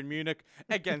the Bayern Munich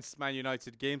against Man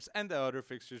United games and the other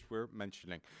fixtures we're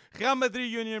mentioning. Real Madrid,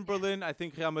 Union Berlin. I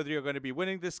think Real Madrid are going to be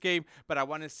winning this game, but I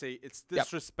want to say it's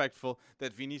disrespectful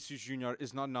that Vinicius Jr.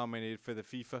 is not nominated for the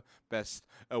FIFA Best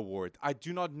Award. I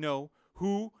do not know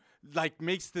who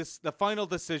makes this the final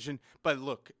decision, but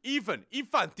look, even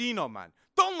Infantino, man,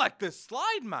 don't let this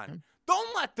slide, man.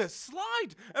 Don't let this slide.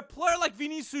 A player like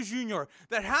Vinicius Jr.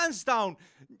 that hands down,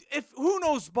 if who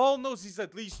knows ball knows he's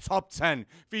at least top 10,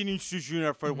 Vinicius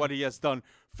Jr. for what he has done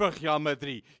for Real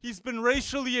Madrid. He's been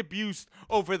racially abused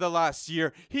over the last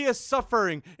year. He is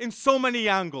suffering in so many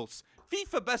angles.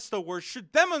 FIFA Best Award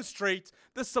should demonstrate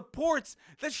the support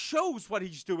that shows what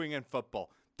he's doing in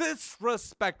football.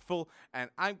 Disrespectful, and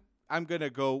I'm going to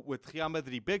go with Real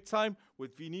Madrid big time,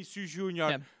 with Vinicius Jr.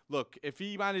 Yeah. Look, if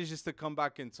he manages to come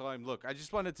back in time, look, I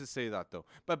just wanted to say that, though.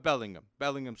 But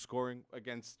Bellingham scoring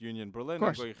against Union Berlin,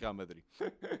 I'm going Real Madrid.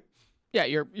 Yeah,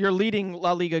 you're leading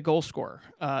La Liga goal scorer,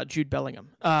 Jude Bellingham.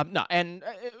 No, and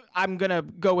I'm going to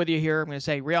go with you here. I'm going to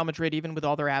say Real Madrid, even with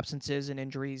all their absences and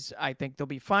injuries, I think they'll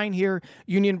be fine here.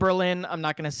 Union Berlin, I'm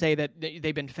not going to say that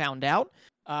they've been found out,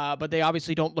 but they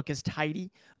obviously don't look as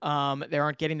tidy. They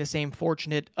aren't getting the same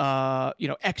fortunate,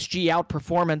 XG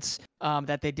outperformance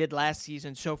that they did last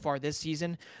season so far this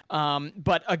season.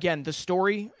 But again, the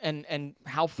story and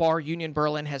how far Union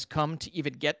Berlin has come to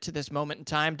even get to this moment in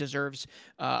time deserves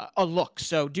a look.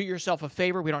 So do yourself a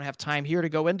favor. We don't have time here to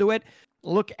go into it.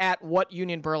 Look at what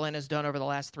Union Berlin has done over the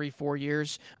last 3-4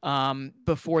 years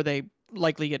before they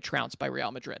likely get trounced by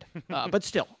Real Madrid. But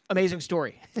still, amazing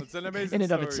story. It's an amazing in and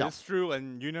story. of itself. It's true,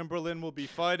 and Union Berlin will be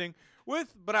fighting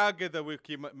with Braga that we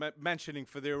keep mentioning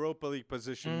for the Europa League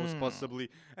position, most possibly.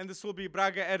 And this will be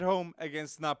Braga at home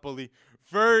against Napoli.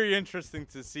 Very interesting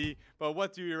to see. But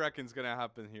what do you reckon is going to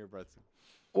happen here, Brett?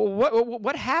 Well,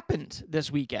 what happened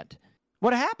this weekend?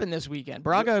 What happened this weekend?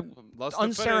 Braga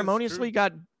unceremoniously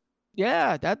got...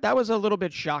 Yeah, that was a little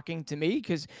bit shocking to me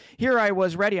because here I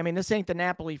was ready. I mean, this ain't the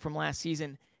Napoli from last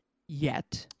season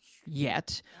yet.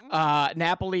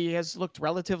 Napoli has looked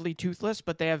relatively toothless,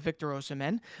 but they have Victor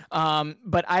Osimhen.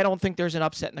 But I don't think there's an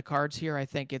upset in the cards here. I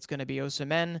think it's going to be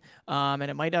Osimhen, and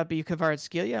it might not be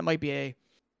Kvaratskhelia. It might be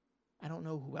I don't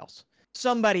know who else.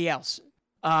 Somebody else.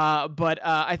 But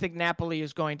I think Napoli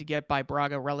is going to get by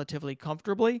Braga relatively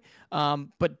comfortably.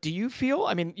 But do you feel,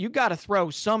 I mean, you got to throw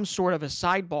some sort of a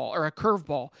side ball or a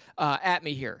curveball at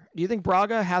me here. Do you think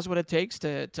Braga has what it takes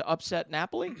to upset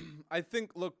Napoli? I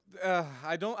think, look,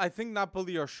 I think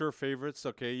Napoli are sure favorites,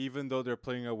 okay, even though they're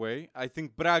playing away. I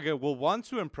think Braga will want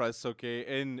to impress, okay,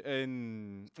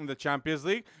 in the Champions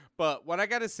League. But what I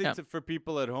got to say for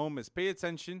people at home is pay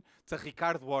attention to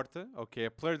Ricardo Horta, okay,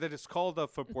 a player that is called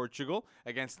up for Portugal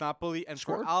against Napoli, and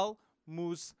for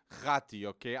Al-Musrati,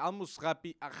 okay?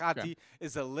 Al-Musrati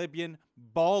is a Libyan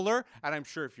baller, and I'm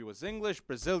sure if he was English,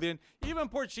 Brazilian, even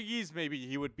Portuguese, maybe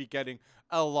he would be getting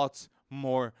a lot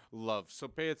more love. So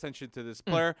pay attention to this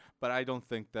player, but I don't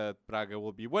think that Braga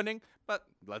will be winning. But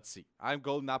let's see. I'm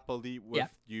going Napoli with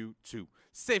you too.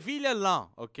 Sevilla Lens,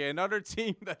 okay, another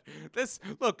team that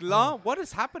Lens, what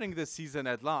is happening this season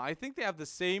at Lens? I think they have the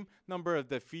same number of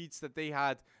defeats that they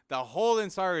had the whole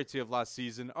entirety of last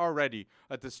season already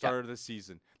at the start of the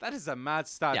season. That is a mad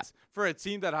stat for a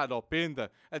team that had Openda,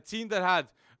 a team that had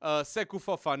Sekou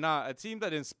Fofana, a team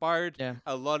that inspired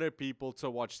a lot of people to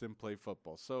watch them play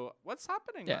football. So what's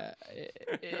happening? Yeah,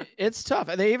 it's tough.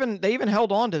 They even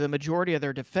held on to the majority of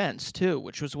their defense too,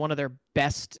 which was one of their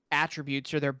best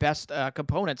attributes or their best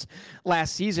components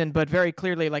last season. But very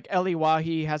clearly, like Eli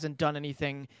Wahi hasn't done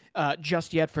anything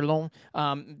just yet for Lyon.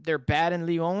 They're bad in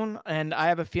Lyon, and I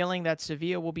have a feeling that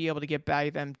Sevilla will be able to get by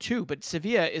them too. But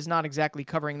Sevilla is not exactly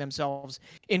covering themselves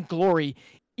in glory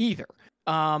either.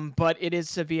 But it is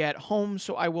Sevilla at home,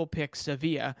 so I will pick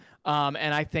Sevilla.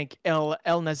 And I think El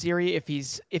Naziri, if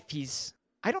he's,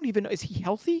 I don't even know, is he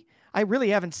healthy? I really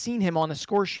haven't seen him on the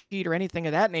score sheet or anything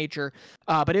of that nature.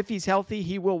 But if he's healthy,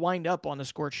 he will wind up on the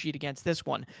score sheet against this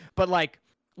one. But like,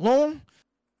 Lyon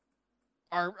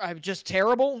are just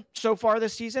terrible so far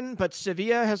this season, but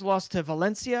Sevilla has lost to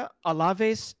Valencia,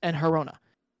 Alaves, and Girona.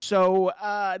 So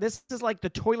this is like the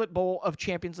toilet bowl of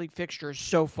Champions League fixtures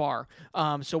so far.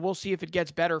 So we'll see if it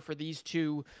gets better for these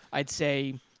two, I'd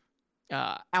say,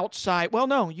 outside. Well,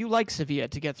 no, you like Sevilla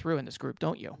to get through in this group,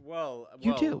 don't you? Well,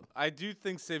 you do. I do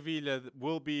think Sevilla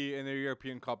will be in a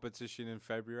European competition in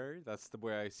February. That's the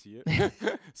way I see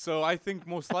it. So I think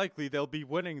most likely they'll be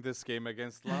winning this game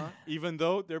against Lens, even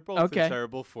though they're both in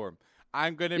terrible form.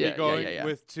 I'm going to be going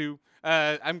with two.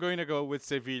 I'm going to go with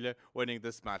Sevilla winning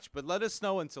this match. But let us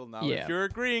know until now if you're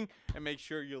agreeing, and make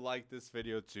sure you like this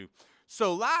video too.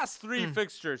 So last three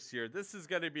fixtures here. This is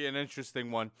going to be an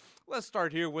interesting one. Let's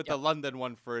start here with the London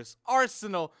one first.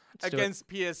 Arsenal against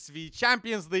PSV.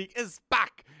 Champions League is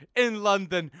back in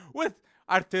London with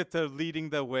Arteta leading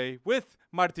the way, with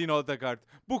Martin Odegaard,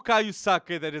 Bukayo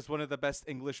Saka, that is one of the best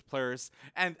English players,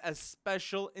 and a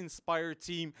special inspired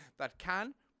team that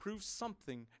can prove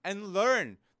something and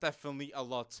learn definitely a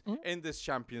lot in this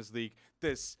Champions League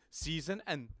this season,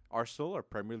 and Arsenal are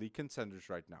Premier League contenders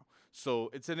right now.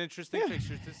 So it's an interesting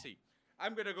fixture to see.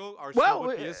 I'm going to go Arsenal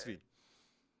with PSV.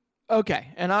 Okay,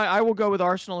 and I will go with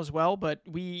Arsenal as well, but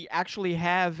we actually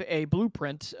have a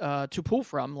blueprint to pull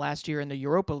from. Last year in the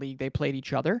Europa League, they played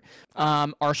each other.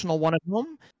 Arsenal won at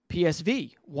home.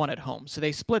 PSV won at home. So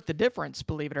they split the difference,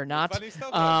 believe it or not. Funny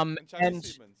stuff,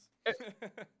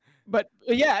 But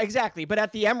yeah, exactly. But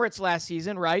at the Emirates last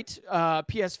season, right?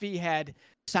 PSV had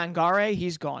Sangare,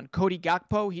 he's gone. Cody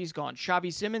Gakpo, he's gone.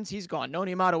 Xavi Simons, he's gone.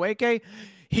 Noni Madueke,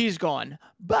 he's gone.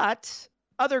 But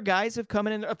other guys have come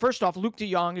in. First off, Luke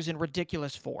de Jong is in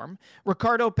ridiculous form.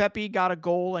 Ricardo Pepi got a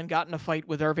goal and got in a fight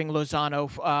with Irving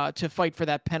Lozano to fight for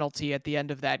that penalty at the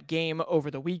end of that game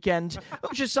over the weekend,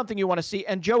 which is something you want to see.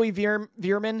 And Joey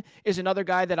Veerman is another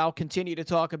guy that I'll continue to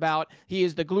talk about. He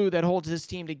is the glue that holds this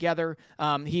team together.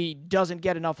 He doesn't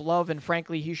get enough love, and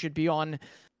frankly, he should be on,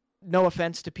 no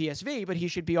offense to PSV, but he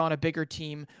should be on a bigger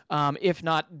team, if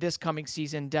not this coming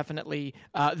season, definitely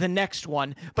the next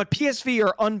one. But PSV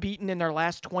are unbeaten in their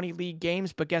last 20 league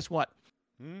games, but guess what?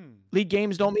 League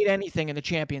games don't mean anything in the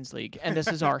Champions League, and this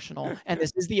is Arsenal, and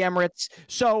this is the Emirates.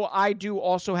 So I do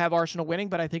also have Arsenal winning,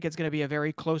 but I think it's going to be a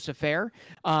very close affair.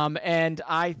 And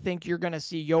I think you're going to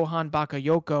see Johan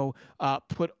Bakayoko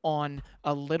put on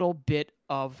a little bit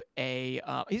of a.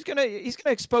 He's gonna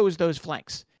expose those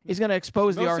flanks. He's going to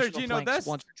expose the Arsenal flanks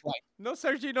once or twice. No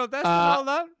Sergino Dest and all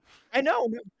that. I know.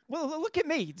 Well, look at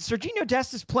me. Serginho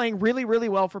Dest is playing really, really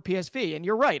well for PSV. And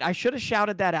you're right. I should have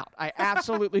shouted that out. I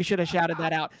absolutely should have shouted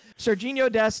that out.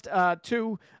 Serginho Dest,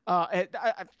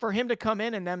 for him to come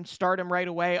in and then start him right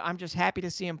away, I'm just happy to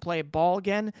see him play ball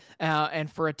again. And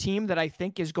for a team that I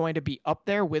think is going to be up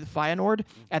there with Feyenoord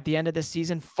at the end of the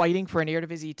season fighting for an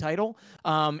Eredivisie title,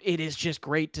 it is just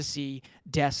great to see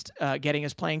Dest getting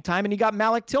his playing time. And you got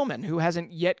Malik Tillman, who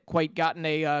hasn't yet quite gotten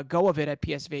a go of it at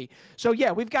PSV. So,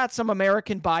 yeah, we've got some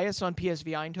American bias on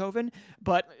PSV Eindhoven,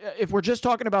 but if we're just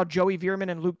talking about Joey Veerman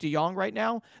and Luke de Jong right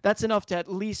now, that's enough to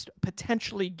at least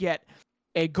potentially get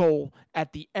a goal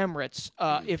at the Emirates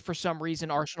if for some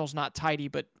reason Arsenal's not tidy,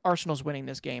 but Arsenal's winning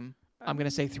this game. I'm going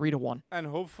to say 3-1. And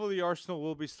hopefully Arsenal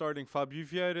will be starting Fabio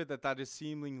Vieira, that is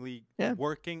seemingly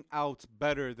working out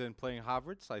better than playing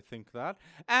Havertz. I think that.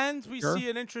 And we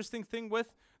see an interesting thing with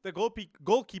the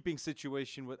goalkeeping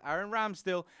situation with Aaron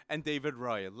Ramsdale and David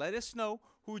Raya. Let us know,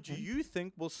 who do you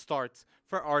think will start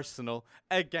for Arsenal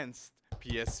against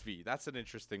PSV? That's an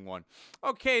interesting one.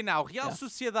 Okay, now, Real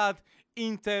Sociedad,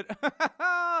 Inter.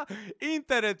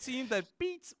 Inter, a team that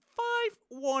beats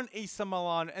 5-1 AC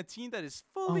Milan, a team that is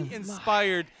fully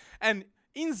inspired. And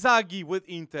Inzaghi with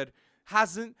Inter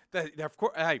hasn't...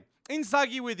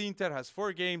 Inzaghi with Inter has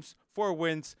 4 games, 4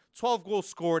 wins, 12 goals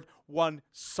scored, 1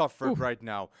 suffered right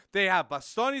now. They have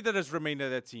Bastoni that has remained at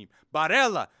that team,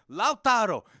 Barella,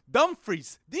 Lautaro,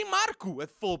 Dumfries, Di Marco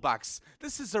at fullbacks.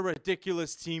 This is a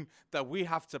ridiculous team that we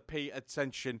have to pay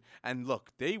attention. And look,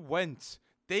 they went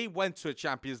to a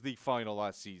Champions League final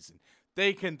last season.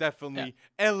 They can definitely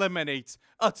eliminate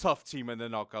a tough team in the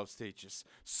knockout stages.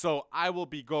 So I will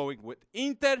be going with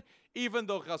Inter, even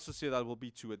though Real Sociedad will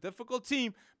be a difficult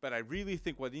team. But I really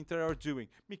think what Inter are doing,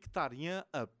 Mkhitaryan,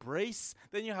 a brace.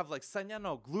 Then you have like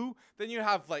Sanyanoglu. Then you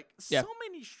have like so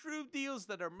many shrewd deals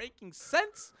that are making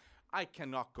sense. I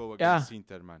cannot go against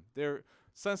Inter, man. They're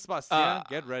San Sebastian,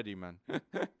 get ready, man.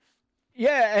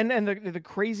 Yeah, and the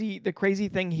crazy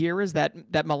thing here is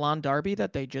that Milan derby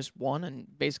that they just won and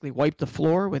basically wiped the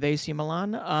floor with AC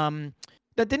Milan,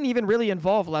 that didn't even really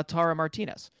involve Lautaro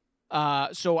Martinez.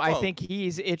 So I think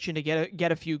he's itching to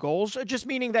get a few goals, just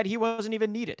meaning that he wasn't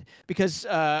even needed because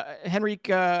Henrik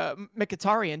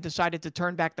Mkhitaryan decided to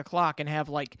turn back the clock and have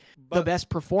the best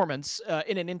performance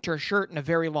in an Inter shirt in a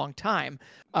very long time.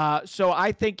 So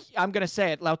I think I'm going to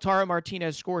say it. Lautaro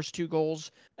Martinez scores 2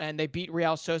 goals and they beat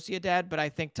Real Sociedad, but I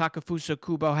think Takefusa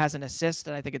Kubo has an assist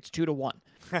and I think it's 2-1.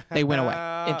 They win away.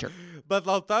 Inter. But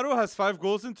Lautaro has 5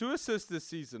 goals and 2 assists this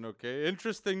season, okay?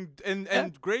 Interesting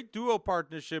and great duo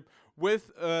partnership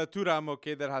with Thuram,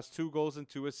 okay, that has 2 goals and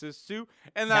 2 assists too.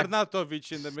 And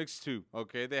Arnautovic in the mix too,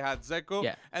 okay? They had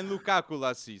Dzeko and Lukaku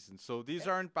last season. So these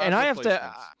aren't bad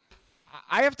replacements.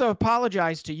 I have to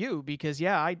apologize to you because,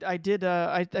 I did.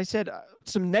 I said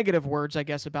some negative words, I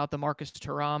guess, about the Marcus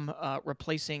Thuram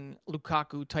replacing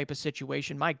Lukaku type of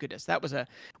situation. My goodness, that was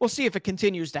we'll see if it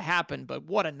continues to happen, but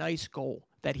what a nice goal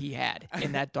that he had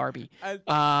in that derby.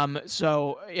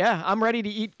 So, I'm ready to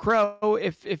eat crow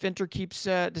if Inter keeps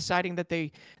deciding that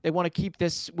they want to keep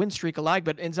this win streak alive,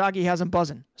 but Inzaghi has them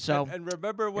buzzing. So and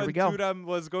remember when Thuram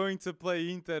was going to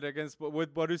play Inter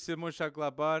with Borussia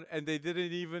Mönchengladbach, and they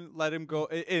didn't even let him go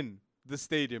in the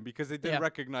stadium because they didn't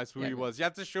recognize who he was. You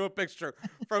have to show a picture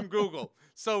from Google.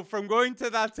 So from going to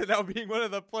that to now being one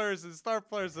of the players and star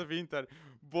players of Inter,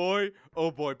 boy,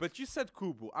 oh boy. But you said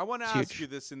Kubu. I want to ask you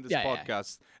this in this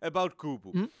podcast about Kubu.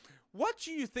 Mm-hmm. What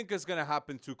do you think is going to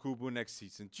happen to Kubu next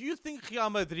season? Do you think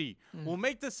Real Madrid will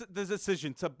make the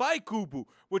decision to buy Kubu,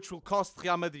 which will cost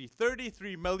Real Madrid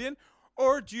 33 million?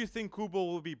 Or do you think Kubo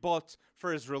will be bought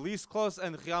for his release clause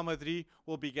and Real Madrid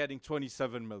will be getting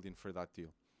 27 million for that deal?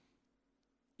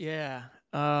 Yeah.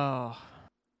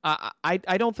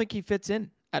 I don't think he fits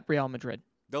in at Real Madrid.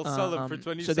 They'll sell him for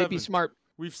 27. So they'd be smart.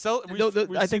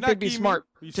 I think they'd be smart.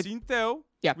 We've seen Theo.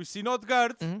 Yeah. We've seen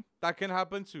Odgaard. Mm-hmm. That can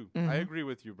happen too. Mm-hmm. I agree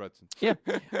with you, Breton. Yeah.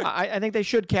 I think they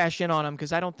should cash in on him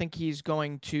because I don't think he's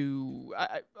going to...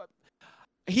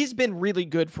 he's been really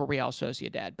good for Real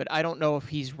Sociedad, but I don't know if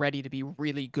he's ready to be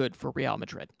really good for Real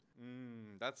Madrid.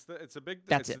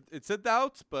 It's a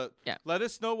doubt, but let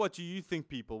us know what you think,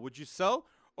 people. Would you sell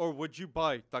or would you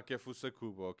buy Takefusa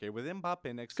Kubo? Okay, with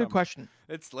Mbappe next summer. Good question.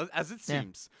 It's as it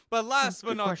seems. But last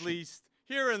but not least,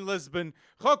 here in Lisbon.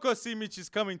 Roko Simic is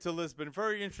coming to Lisbon.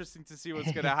 Very interesting to see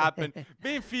what's going to happen.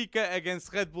 Benfica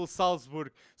against Red Bull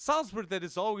Salzburg. Salzburg, that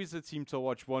is always a team to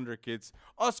watch, Wonder Kids.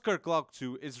 Oscar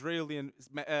Glaucu, Israeli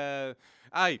and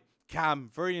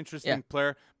Cam, very interesting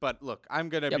player. But look, I'm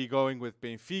going to be going with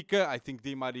Benfica. I think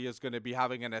Di Maria is going to be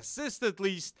having an assist at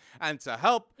least, and to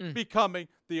help becoming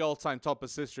the all-time top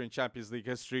assister in Champions League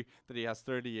history, that he has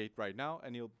 38 right now,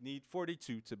 and he'll need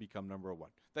 42 to become number one.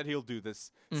 That he'll do this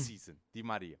season, Di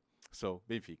Maria. So,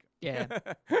 Benfica. Yeah.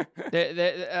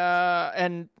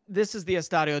 And this is the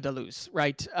Estadio da Luz,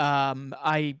 right?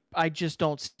 I just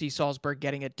don't see Salzburg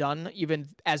getting it done, even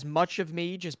as much of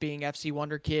me just being FC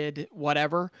Wonder Kid,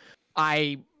 whatever.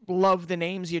 I love the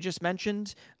names you just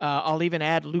mentioned. I'll even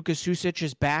add Lucas Susic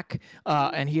is back,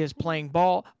 and he is playing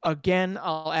ball. Again,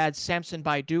 I'll add Samson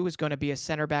Baidu is going to be a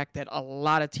center back that a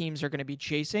lot of teams are going to be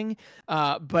chasing.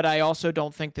 But I also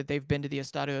don't think that they've been to the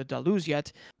Estadio da Luz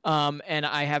yet. And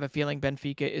I have a feeling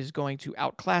Benfica is going to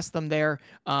outclass them there.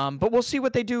 But we'll see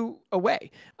what they do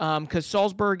away, because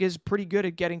Salzburg is pretty good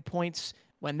at getting points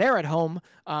when they're at home,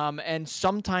 and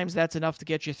sometimes that's enough to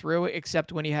get you through,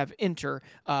 except when you have Inter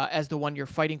as the one you're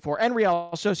fighting for, and Real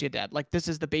Sociedad. Like, this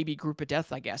is the baby group of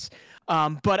death, I guess.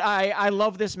 But I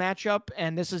love this matchup,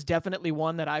 and this is definitely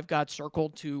one that I've got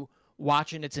circled to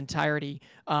watch in its entirety.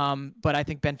 But I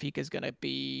think Benfica is going to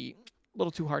be a little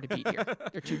too hard to beat here.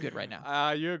 They're too good right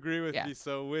now. You agree with me,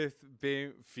 so with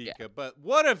Benfica. Yeah. But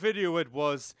what a video it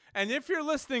was. And if you're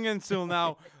listening until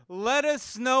now, let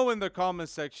us know in the comment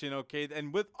section, okay?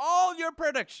 And with all your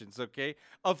predictions, okay,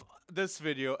 of this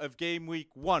video of game week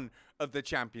 1 of the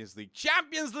Champions League.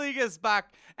 Champions League is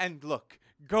back. And look,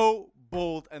 go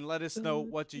bold and let us know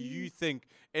what do you think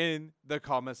in the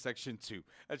comment section too.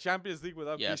 A Champions League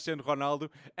without Cristiano Ronaldo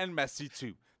and Messi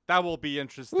too. That will be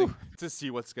interesting to see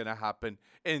what's going to happen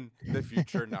in the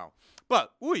future now.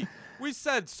 But we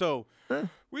said so.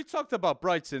 We talked about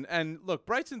Brighton. And look,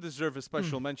 Brighton deserve a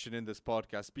special mention in this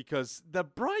podcast, because the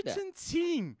Brighton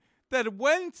team that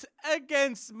went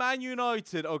against Man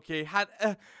United, okay, had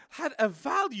a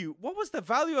value. What was the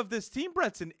value of this team,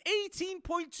 Breton?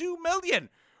 18.2 million.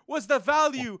 Was the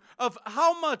value of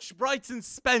how much Brighton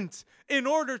spent in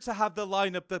order to have the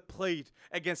lineup that played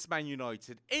against Man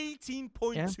United.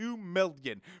 18.2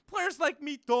 million. Players like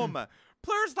Mitoma,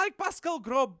 players like Pascal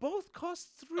Grob, both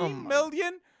cost 3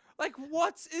 million. Like,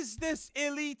 what is this?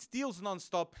 Elite deals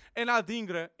nonstop. And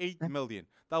Adingra, 8 million.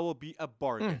 That will be a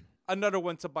bargain. Another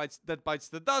one that bites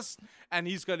the dust, and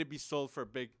he's going to be sold for a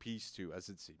big piece too, as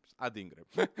it seems. Adingra.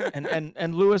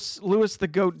 and Lewis the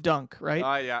GOAT dunk,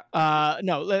 right? Yeah.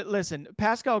 No, listen,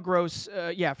 Pascal Gross,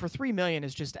 for 3 million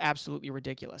is just absolutely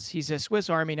ridiculous. He's a Swiss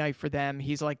Army knife for them.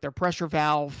 He's like their pressure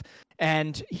valve,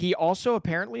 and he also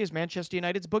apparently is Manchester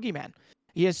United's boogeyman.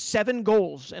 He has 7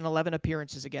 goals in 11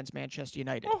 appearances against Manchester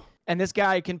United. And this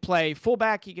guy can play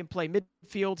fullback, he can play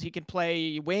midfield, he can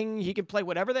play wing, he can play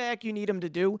whatever the heck you need him to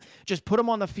do. Just put him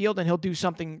on the field and he'll do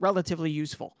something relatively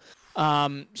useful.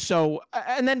 And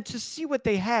then to see what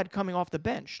they had coming off the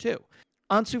bench too.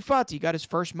 Ansu Fati got his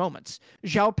first moments.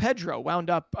 João Pedro wound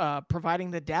up providing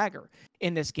the dagger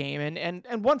in this game.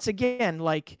 And once again,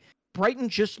 like, Brighton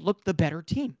just looked the better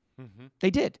team. They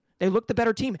did. They looked the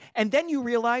better team. And then you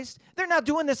realized they're not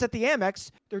doing this at the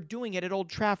Amex. They're doing it at Old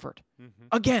Trafford.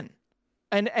 Again.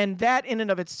 And that in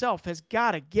and of itself has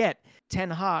got to get Ten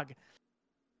Hag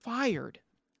fired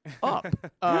up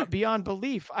beyond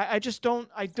belief. I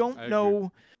don't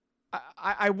know.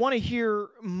 I want to hear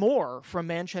more from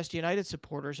Manchester United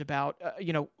supporters about,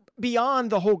 beyond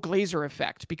the whole Glazer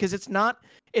effect, because it's not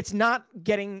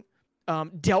getting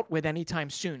dealt with anytime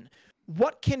soon.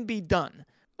 What can be done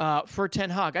for Ten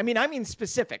Hag? I mean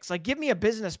specifics. Like, give me a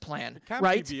business plan,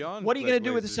 right? What are you going to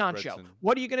do with the Sancho?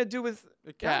 What are you going to do with...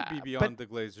 It can't be beyond the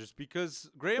Glazers, because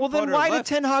Graham Potter Potter then why did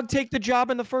Ten Hag take the job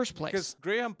in the first place? Because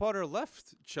Graham Potter left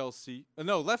to Chelsea,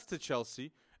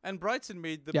 and Brighton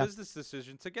made the business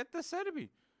decision to get the Serbi,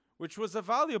 which was a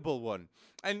valuable one.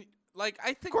 And like,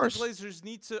 I think the Glazers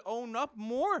need to own up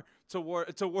more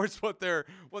towards what their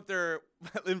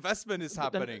investment is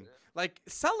happening. Like,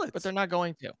 sell it. But they're not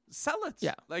going to. Sell it.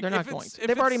 Yeah, like, they're not going to.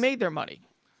 They've already made their money.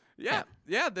 Yeah.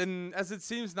 Then, as it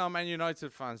seems now, Man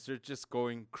United fans, they're just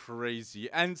going crazy.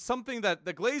 And something that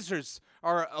the Glazers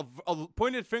are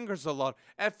pointed fingers a lot.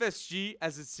 FSG,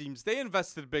 as it seems, they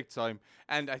invested big time.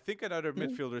 And I think another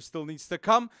midfielder still needs to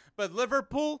come. But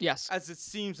Liverpool, as it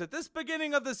seems, at this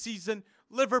beginning of the season,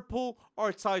 Liverpool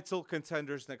are title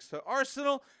contenders next to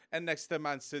Arsenal. and next to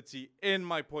Man City, in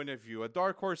my point of view. A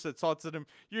dark horse at Tottenham,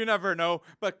 you never know.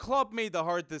 But Klopp made the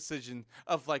hard decision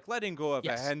of like letting go of a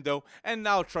Hendo and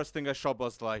now trusting a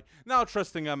Szoboszlai, now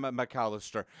trusting a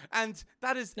McAllister. And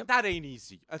that ain't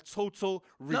easy. A total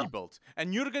rebuild. No.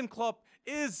 And Jurgen Klopp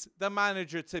is the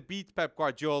manager to beat Pep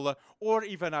Guardiola or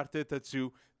even Arteta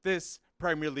too this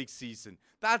Premier League season.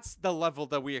 That's the level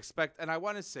that we expect. And I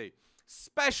want to say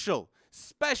special,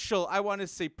 I want to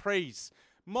say praise.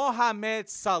 Mohamed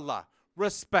Salah,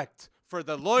 respect for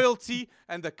the loyalty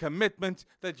and the commitment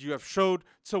that you have showed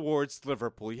towards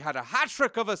Liverpool. He had a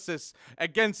hat-trick of assists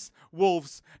against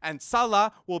Wolves, and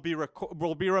Salah will be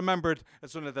remembered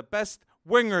as one of the best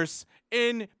wingers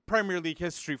in Premier League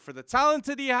history for the talent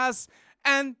that he has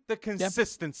and the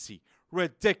consistency.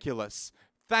 Ridiculous.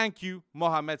 Thank you,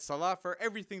 Mohamed Salah, for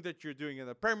everything that you're doing in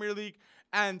the Premier League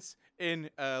and in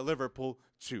Liverpool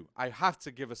too. I have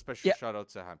to give a special shout out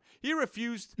to him. He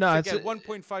refused to get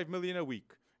 1.5 million a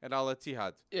week at Al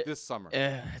Ittihad this summer.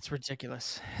 It's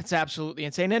ridiculous. It's absolutely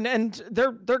insane. And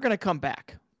they're going to come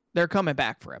back. They're coming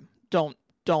back for him. Don't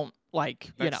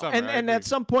like, you know. Summer, and at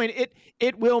some point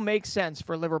it will make sense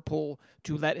for Liverpool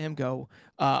to let him go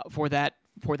for that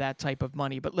type of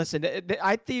money. But listen,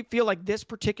 I feel like this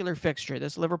particular fixture,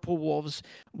 this Liverpool-Wolves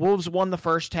won the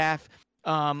first half.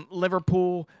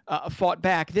 Liverpool fought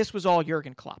back. This was all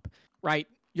Jurgen Klopp, right?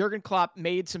 Jurgen Klopp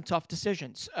made some tough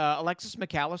decisions. Alexis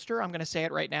McAllister, I'm going to say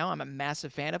it right now, I'm a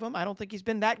massive fan of him. I don't think he's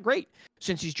been that great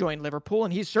since he's joined Liverpool,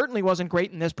 and he certainly wasn't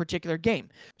great in this particular game.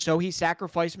 So he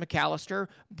sacrificed McAllister,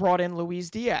 brought in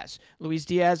Luis Diaz. Luis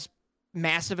Diaz,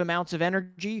 massive amounts of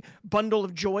energy, bundle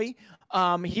of joy.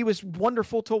 He was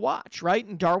wonderful to watch, right?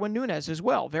 And Darwin Núñez as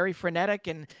well, very frenetic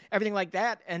and everything like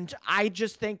that. And I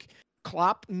just think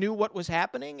Klopp knew what was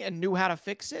happening and knew how to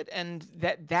fix it, and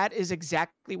that is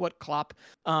exactly what Klopp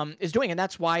is doing, and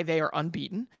that's why they are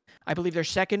unbeaten. I believe they're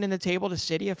second in the table to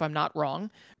City, if I'm not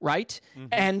wrong, right? Mm-hmm.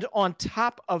 And on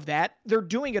top of that, they're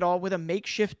doing it all with a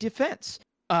makeshift defense.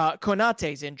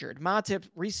 Konate's injured. Matip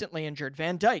recently injured.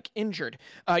 Van Dijk injured.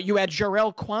 You had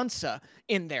Jarell Quansah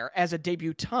in there as a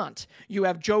debutant. You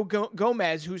have Joe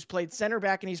Gomez, who's played center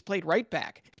back and he's played right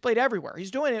back. He's played everywhere. He's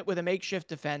doing it with a makeshift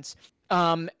defense.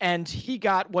 And he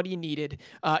got what he needed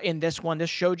in this one. This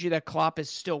showed you that Klopp is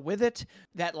still with it,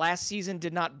 that last season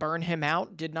did not burn him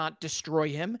out, did not destroy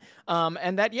him,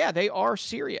 and that, they are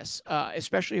serious,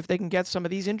 especially if they can get some of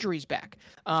these injuries back.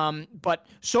 But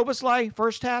Szoboszlai,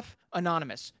 first half,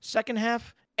 anonymous. Second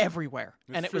half, everywhere.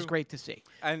 And it was great to see.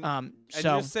 And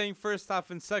you're saying first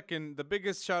half and second, the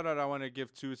biggest shout out I want to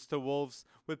give to is to Wolves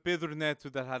with Pedro Neto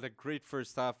that had a great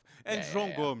first half. And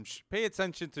João Gomes. Pay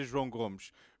attention to João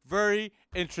Gomes. Very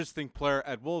interesting player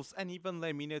at Wolves, and even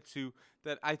Lemina too,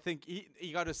 that I think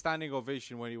he got a standing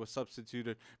ovation when he was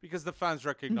substituted because the fans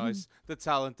recognize the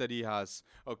talent that he has.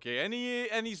 Okay,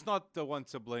 and he's not the one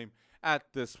to blame at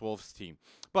this Wolves team.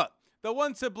 But the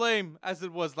one to blame, as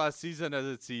it was last season, as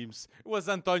it seems, was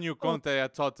Antonio Conte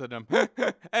at Tottenham.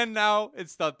 And now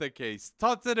it's not the case.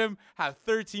 Tottenham have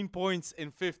 13 points in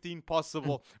 15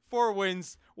 possible. 4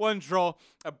 wins, 1 draw,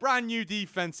 a brand new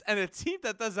defense, and a team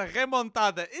that does a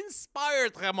remontada,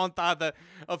 inspired remontada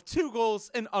of 2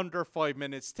 goals in under 5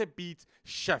 minutes to beat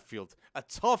Sheffield. A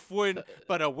tough win,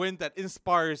 but a win that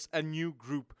inspires a new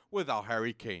group without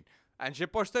Harry Kane. Ange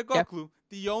Postecoglou,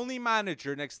 the only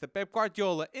manager next to Pep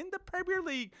Guardiola in the Premier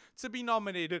League to be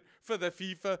nominated for the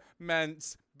FIFA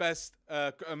Men's Best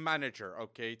Manager.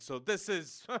 Okay, so this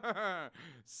is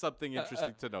something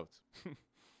interesting to note.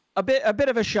 A bit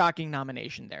of a shocking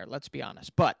nomination there, let's be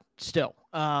honest, but still,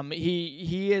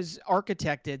 he is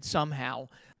architected somehow.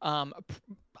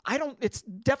 It's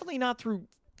definitely not through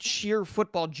sheer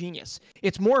football genius.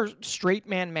 It's more straight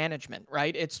man management,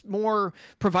 right? It's more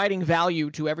providing value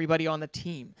to everybody on the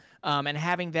team, and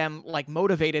having them like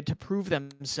motivated to prove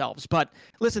themselves. But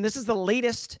listen, this is the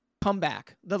latest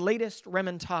comeback, the latest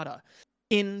remontada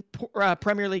in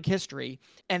Premier League history,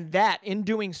 and that in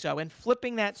doing so and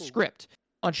flipping that script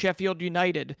on Sheffield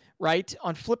United, right?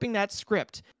 On flipping that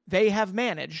script, they have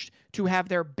managed to have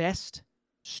their best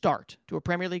start to a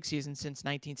Premier League season since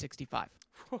 1965.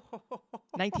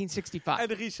 1965.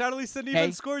 And Richarlison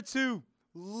even scored 2.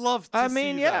 Love to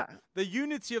see that. The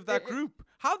unity of that group.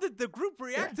 How did the group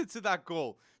react to that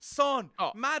goal? Son,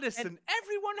 Maddison,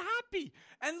 everyone happy.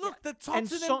 And look, the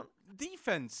Tottenham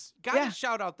defense. Gotta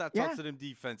shout out that Tottenham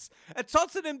defense. A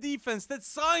Tottenham defense that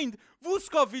signed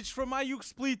Vuskovic from Ajax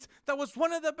Split. That was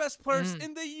one of the best players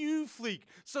in the youth league.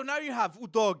 So now you have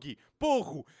Udogi,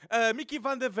 Porro, Mickey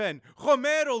van de Ven,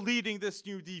 Romero leading this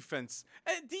new defense.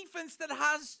 A defense that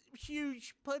has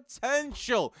huge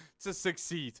potential to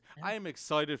succeed. I am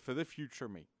excited for the future,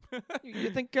 mate. You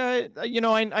think,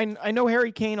 I know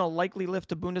Harry Kane will likely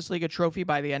lift a Bundesliga trophy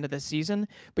by the end of the season,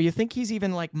 but you think he's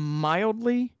even like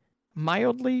mildly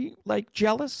like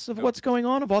jealous of what's going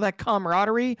on, of all that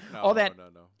camaraderie, all that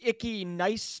icky,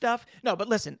 nice stuff? No, but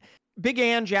listen, Big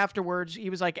Ange afterwards, he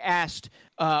was like asked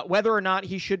whether or not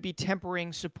he should be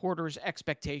tempering supporters'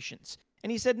 expectations.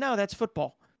 And he said, no, that's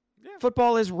football. Yeah.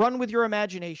 Football is run with your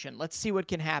imagination. Let's see what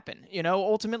can happen.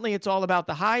 Ultimately, it's all about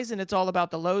the highs and it's all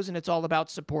about the lows and it's all about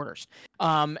supporters.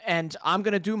 And I'm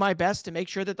going to do my best to make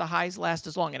sure that the highs last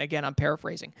as long. And again, I'm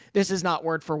paraphrasing. This is not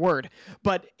word for word,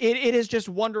 but it is just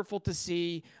wonderful to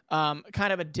see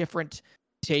kind of a different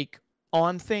take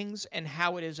on things and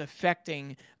how it is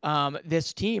affecting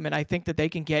this team. And I think that they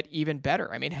can get even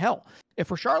better. I mean, hell, if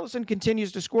Richarlison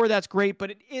continues to score, that's great, but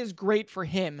it is great for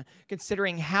him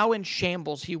considering how in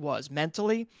shambles he was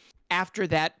mentally after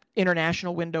that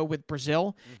international window with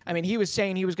Brazil. I mean, he was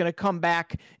saying he was going to come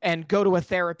back and go to a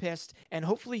therapist, and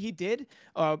hopefully he did.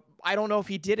 I don't know if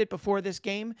he did it before this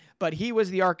game, but he was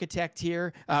the architect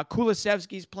here.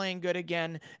 Kulusevski's playing good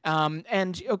again.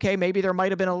 And, okay, maybe there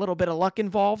might have been a little bit of luck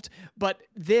involved, but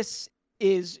this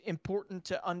is important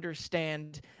to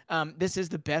understand. This is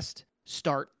the best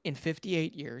start in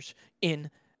 58 years in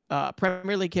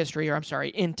Premier League history,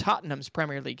 in Tottenham's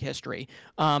Premier League history.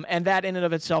 And that in and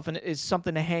of itself is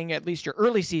something to hang at least your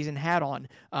early season hat on.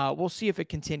 We'll see if it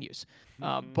continues.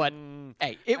 But,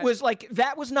 hey, it was like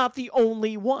that was not the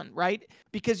only one, right?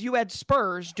 Because you had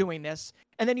Spurs doing this,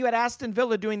 and then you had Aston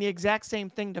Villa doing the exact same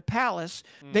thing to Palace.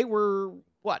 They were,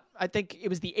 I think it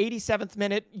was the 87th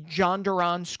minute, John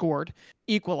Duran scored,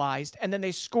 equalized, and then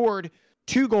they scored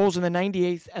 2 goals in the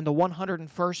 98th and the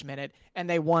 101st minute, and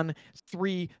they won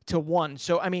 3-1.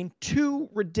 So, I mean, 2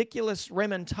 ridiculous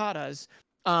remontadas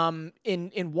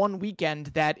in one weekend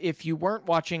that if you weren't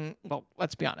watching, well,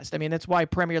 let's be honest. I mean, that's why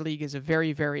Premier League is a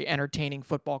very, very entertaining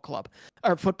football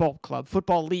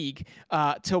league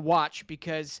to watch,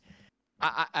 because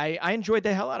I enjoyed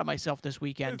the hell out of myself this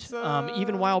weekend,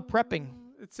 even while prepping.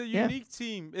 It's a unique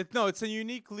team. It's a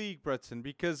unique league, Breton,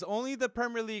 because only the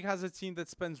Premier League has a team that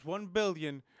spends $1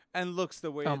 billion and looks the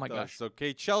way it does. Gosh.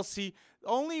 Okay, Chelsea,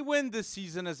 only win this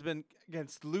season has been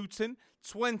against Luton,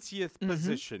 20th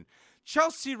position.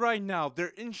 Chelsea right now,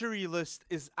 their injury list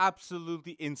is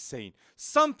absolutely insane.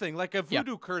 Something like a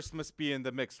voodoo curse must be in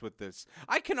the mix with this.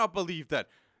 I cannot believe that.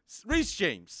 Reece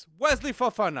James, Wesley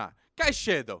Fofana,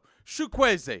 Caicedo,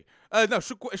 Chukwueze,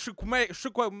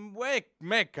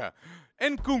 Chukwuemeka,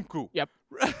 Nkunku,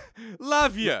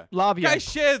 Lavia,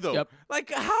 Caicedo.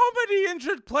 Like, how many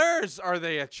injured players are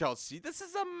they at Chelsea? This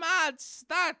is a mad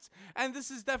stat. And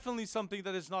this is definitely something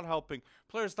that is not helping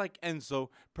players like Enzo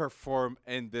perform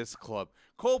in this club.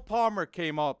 Cole Palmer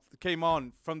came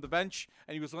on from the bench,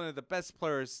 and he was one of the best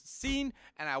players seen.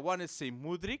 And I want to say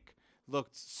Mudryk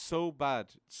looked so bad,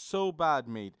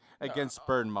 made against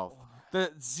Bournemouth.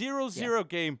 The 0-0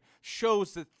 game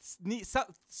shows that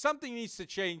something needs to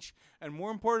change, and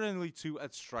more importantly, too,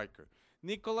 at striker.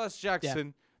 Nicholas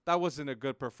Jackson, that wasn't a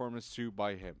good performance, too,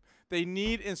 by him. They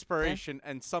need inspiration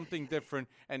and something different,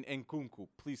 and Nkunku,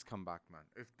 please come back, man.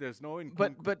 If there's no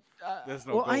Nkunku, there's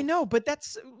no goals. I know, but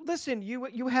listen,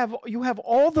 you have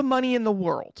all the money in the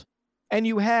world, and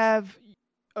you have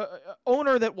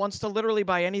owner that wants to literally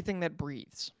buy anything that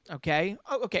breathes. Okay.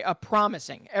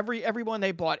 Promising. Everyone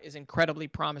they bought is incredibly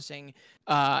promising.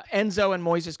 Enzo and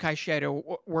Moises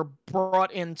Caicedo were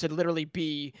brought in to literally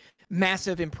be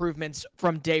massive improvements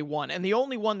from day one. And the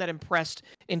only one that impressed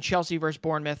in Chelsea versus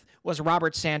Bournemouth was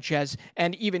Robert Sanchez.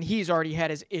 And even he's already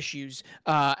had his issues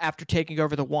after taking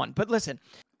over the one. But listen,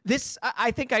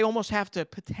 I think I almost have to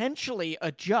potentially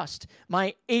adjust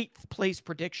my 8th place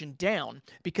prediction down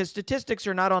because statistics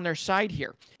are not on their side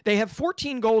here. They have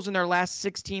 14 goals in their last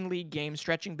 16 league games,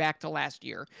 stretching back to last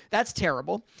year. That's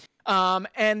terrible.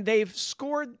 And they've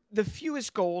scored the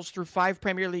fewest goals through 5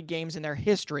 Premier League games in their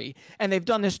history, and they've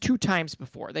done this 2 times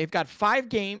before. They've got 5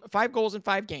 goals in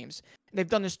 5 games. They've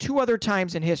done this 2 other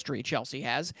times in history, Chelsea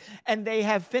has, and they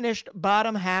have finished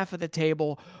bottom half of the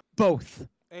table both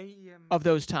of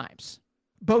those times.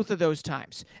 Both of those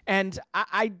times. And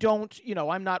I don't,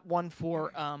 I'm not one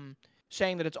for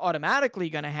saying that it's automatically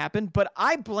going to happen, but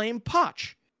I blame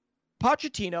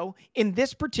Pochettino in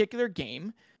this particular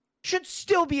game should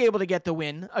still be able to get the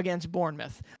win against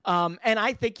Bournemouth. And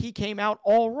I think he came out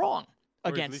all wrong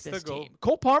against this team.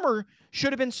 Cole Palmer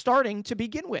should have been starting to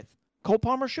begin with.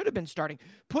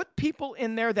 Put people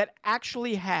in there that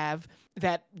actually have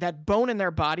that bone in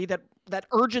their body, that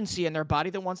urgency in their body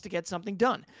that wants to get something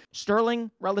done.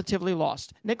 Sterling, relatively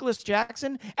lost. Nicholas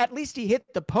Jackson, at least he hit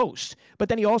the post, but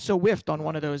then he also whiffed on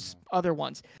one of those other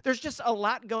ones. There's just a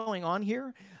lot going on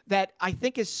here that I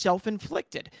think is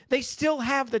self-inflicted. They still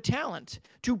have the talent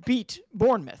to beat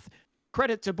Bournemouth.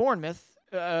 Credit to Bournemouth.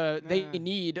 They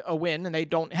need a win, and they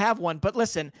don't have one. But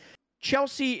listen,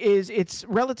 Chelsea it's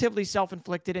relatively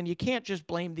self-inflicted, and you can't just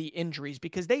blame the injuries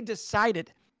because they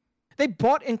decided. They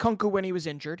bought Nkunku when he was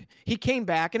injured. He came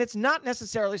back, and it's not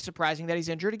necessarily surprising that he's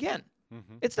injured again.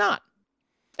 Mm-hmm. It's not.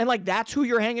 And like that's who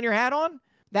you're hanging your hat on?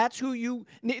 That's who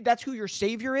your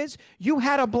savior is? You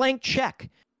had a blank check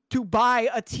to buy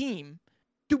a team,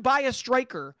 to buy a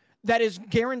striker that is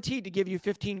guaranteed to give you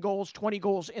 15 goals, 20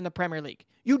 goals in the Premier League.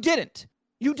 You didn't.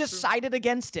 You decided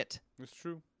against it. It's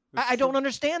true. I don't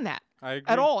understand that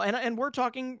at all. And we're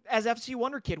talking as FC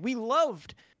Wonder Kid. We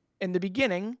loved in the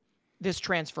beginning this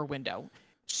transfer window.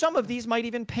 Some of these might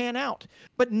even pan out.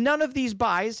 But none of these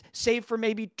buys, save for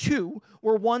maybe two,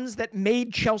 were ones that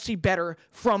made Chelsea better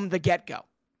from the get-go.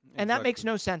 And that makes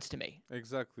no sense to me.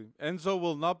 Exactly. Enzo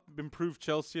will not improve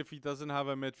Chelsea if he doesn't have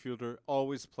a midfielder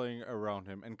always playing around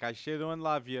him. And Caicedo and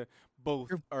Lavia both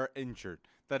are injured.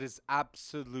 That is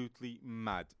absolutely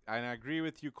mad. And I agree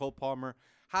with you, Cole Palmer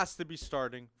has to be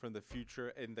starting from the future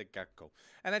in the get-go.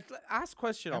 And the last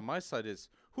question on my side is,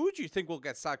 who do you think will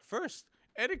get sacked first?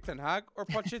 Erik ten Hag or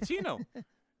Pochettino?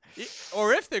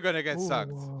 Or if they're going to get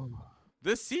sacked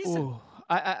this season?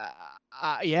 I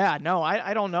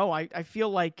don't know. I feel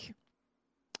like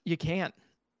you can't.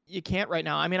 You can't right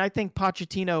now. I mean, I think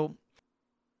Pochettino,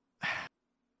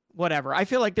 whatever. I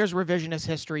feel like there's revisionist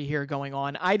history here going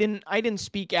on. I didn't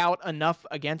speak out enough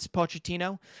against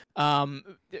Pochettino.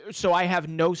 So I have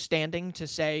no standing to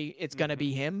say it's going to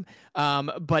be him.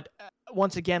 But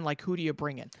once again, like, who do you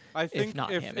bring in? I think if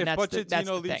not him? If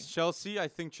Pochettino leaves Chelsea, I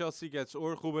think Chelsea gets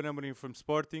or Ruben Amorim from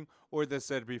Sporting or De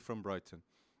Zerbi from Brighton.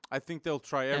 I think they'll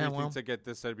try everything to get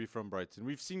De Zerbi from Brighton.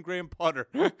 We've seen Graham Potter,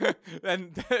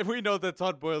 and we know that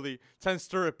Todd Boehly tends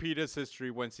to repeat his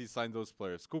history once he signed those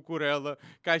players. Cucurella,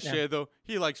 Caicedo,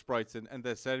 he likes Brighton, and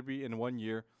De Zerbi in 1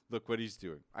 year, look what he's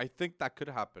doing. I think that could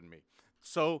happen, mate.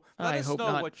 So let us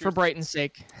know what for Brighton's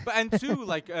sake. But and two,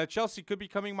 like Chelsea could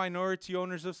becoming minority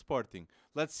owners of Sporting.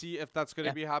 Let's see if that's going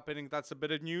to be happening. That's a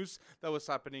bit of news that was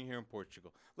happening here in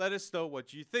Portugal. Let us know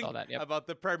what you think about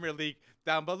the Premier League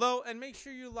down below, and make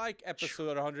sure you like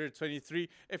episode 123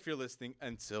 if you're listening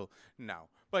until now.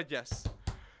 But yes,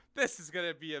 this is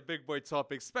going to be a big boy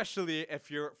topic, especially if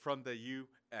you're from the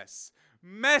US.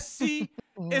 Messi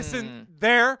isn't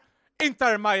there.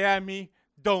 Inter Miami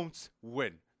don't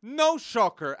win. No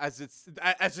shocker, as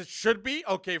it should be.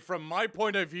 Okay, from my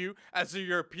point of view, as a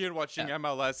European watching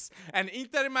MLS, and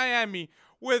Inter Miami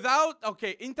with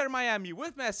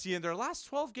Messi in their last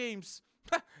 12 games,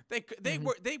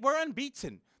 they were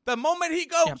unbeaten. The moment he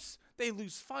goes, they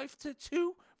lose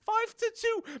 5-2.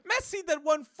 5-2. Messi that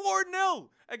won 4-0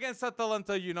 against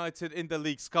Atalanta United in the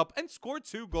League's Cup and scored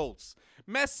 2 goals.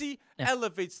 Messi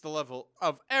elevates the level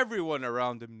of everyone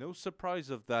around him. No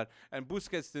surprise of that. And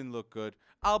Busquets didn't look good.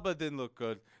 Alba didn't look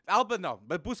good.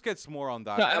 But Busquets more on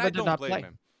that. No, and I don't blame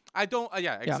him. I don't.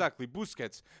 Exactly.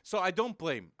 Busquets. So I don't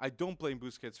blame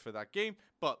Busquets for that game.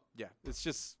 But yeah, it's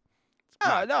just.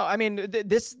 No. I mean,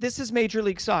 this is Major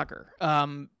League Soccer.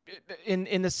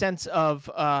 In the sense of.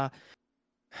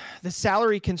 The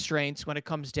salary constraints, when it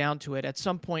comes down to it, at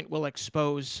some point will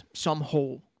expose some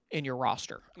hole in your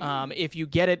roster. If you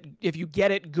get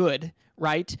it good,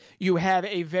 right? You have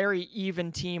a very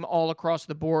even team all across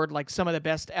the board, like some of the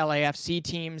best LAFC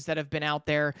teams that have been out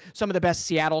there, some of the best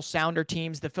Seattle Sounder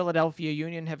teams. The Philadelphia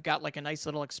Union have got like a nice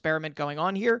little experiment going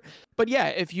on here. But yeah,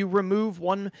 if you remove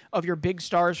one of your big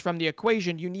stars from the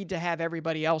equation, you need to have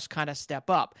everybody else kind of step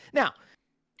up. Now,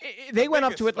 they went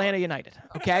up to Atlanta United,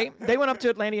 okay? They went up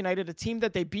to Atlanta United, a team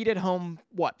that they beat at home,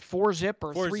 4-0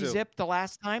 or 3-0 the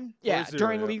last time? Yeah,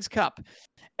 during League's Cup.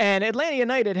 And Atlanta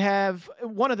United have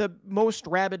one of the most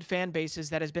rabid fan bases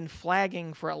that has been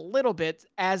flagging for a little bit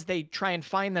as they try and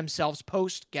find themselves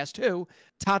post, guess who?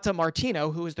 Tata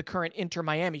Martino, who is the current Inter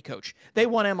Miami coach. They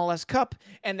won MLS Cup,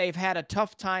 and they've had a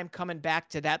tough time coming back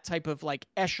to that type of like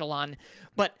echelon.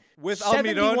 But with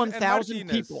 71,000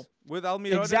 people. With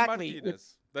Almiron and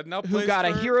Martinez. Who got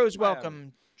a hero's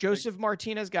welcome. Joseph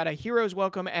Martinez got a hero's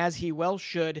welcome, as he well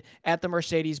should, at the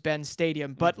Mercedes-Benz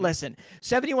Stadium. But listen,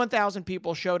 71,000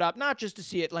 people showed up not just to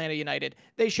see Atlanta United.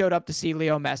 They showed up to see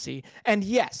Leo Messi. And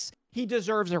yes, he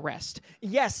deserves a rest.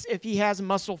 Yes, if he has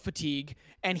muscle fatigue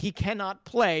and he cannot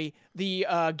play the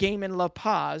game in La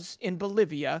Paz in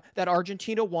Bolivia that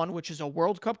Argentina won, which is a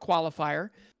World Cup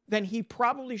qualifier, then he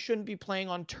probably shouldn't be playing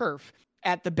on turf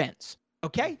at the Benz.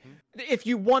 Okay? If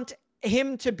you want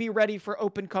him to be ready for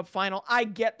Open Cup final, I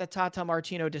get the Tata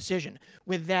Martino decision.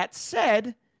 With that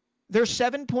said, they're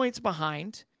 7 points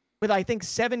behind. with, I think,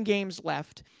 7 games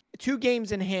left, 2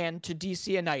 games in hand to DC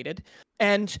United.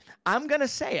 And I'm going to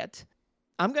say it.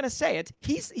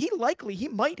 He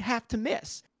might have to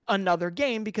miss another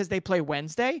game because they play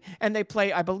Wednesday and they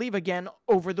play, I believe, again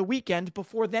over the weekend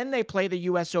before then they play the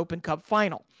US Open Cup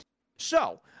final.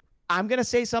 So I'm going to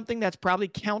say something that's probably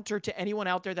counter to anyone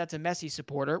out there that's a Messi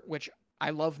supporter, which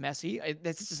I love Messi.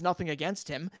 This is nothing against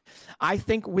him. I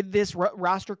think with this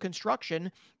roster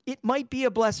construction, it might be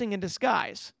a blessing in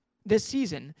disguise this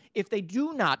season if they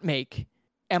do not make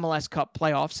MLS Cup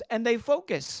playoffs and they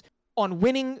focus on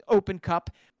winning Open Cup,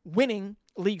 winning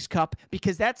Leagues Cup,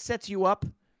 because that sets you up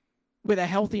with a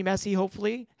healthy Messi,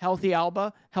 hopefully, healthy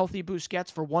Alba, healthy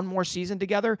Busquets for one more season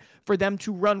together for them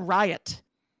to run riot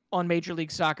on Major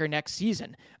League Soccer next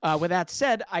season. With that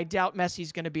said, I doubt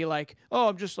Messi's going to be like, oh,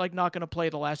 I'm just like not going to play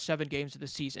the last 7 games of the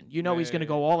season. You know, he's going to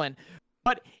go all in.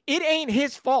 But it ain't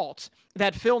his fault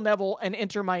that Phil Neville and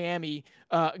Inter Miami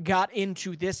got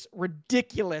into this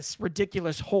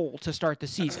ridiculous hole to start the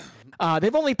season.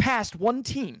 They've only passed one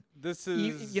team. This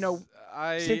is,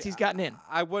 since he's gotten in.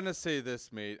 I want to say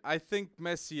this, mate. I think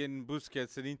Messi and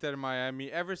Busquets and Inter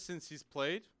Miami, ever since he's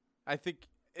played, I think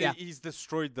he's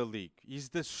destroyed the league. He's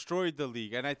destroyed the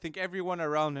league, and I think everyone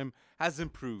around him has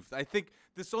improved. I think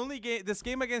this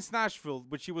game against Nashville,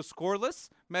 which he was scoreless,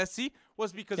 Messi,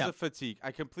 was because of fatigue.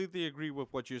 I completely agree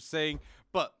with what you're saying.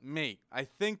 But, mate, I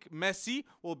think Messi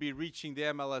will be reaching the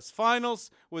MLS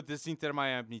Finals with this Inter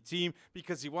Miami team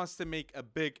because he wants to make a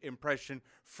big impression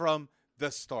from the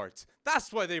start.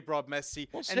 That's why they brought Messi.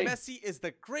 And Messi is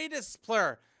the greatest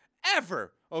player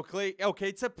ever, okay,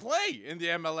 to play in the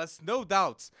MLS, no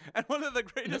doubts. And one of the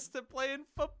greatest to play in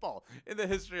football in the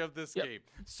history of this game.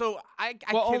 So I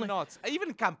cannot.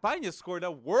 Even Campagna scored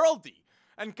a worldie.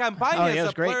 And Campagna is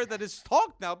a player that is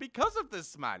talked now because of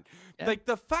this man. Yeah, like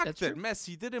the fact that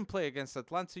Messi didn't play against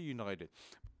Atlanta United,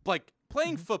 like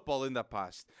playing football in the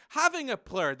past, having a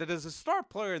player that is a star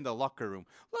player in the locker room,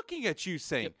 looking at you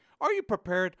saying, are you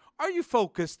prepared? Are you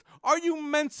focused? Are you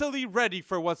mentally ready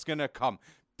for what's going to come?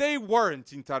 They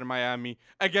weren't Inter Miami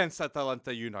against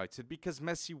Atlanta United because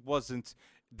Messi wasn't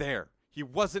there. He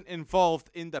wasn't involved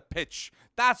in the pitch.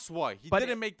 That's why he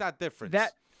didn't make that difference.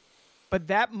 But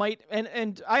that might,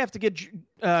 and I have to give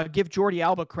Jordi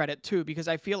Alba credit too, because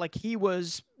I feel like he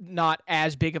was not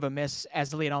as big of a miss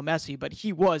as Lionel Messi, but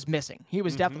he was missing. He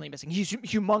was definitely missing. He's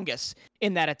humongous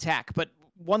in that attack. But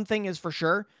one thing is for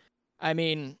sure, I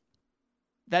mean,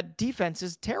 that defense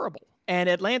is terrible. And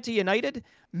Atlanta United,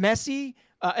 Messi,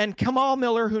 and Kamal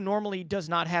Miller, who normally does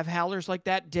not have howlers like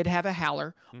that, did have a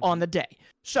howler on the day.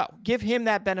 So give him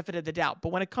that benefit of the doubt.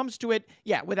 But when it comes to it,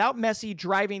 without Messi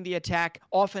driving the attack,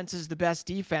 offense is the best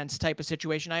defense type of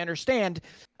situation. I understand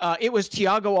it was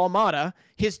Thiago Almada,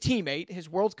 his teammate, his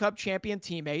World Cup champion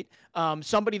teammate,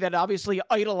 somebody that obviously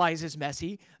idolizes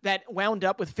Messi, that wound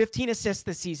up with 15 assists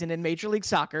this season in Major League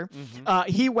Soccer.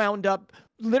 He wound up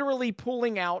literally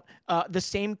pulling out the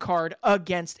same card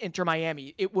against Inter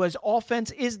Miami. It was offense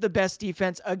is the best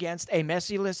defense against a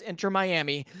Messi-less Inter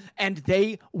Miami, and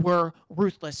they were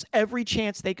ruthless. Every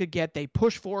chance they could get, they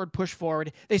push forward.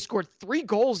 They scored 3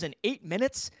 goals in 8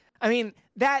 minutes. I mean,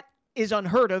 that is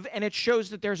unheard of, and it shows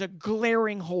that there's a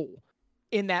glaring hole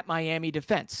in that Miami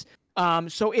defense.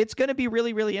 So it's going to be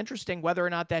really, really interesting whether or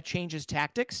not that changes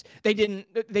tactics. They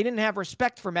didn't have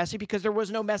respect for Messi because there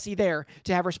was no Messi there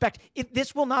to have respect.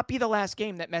 This will not be the last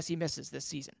game that Messi misses this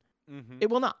season. It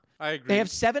will not. I agree. They have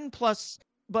 7 plus,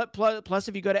 but plus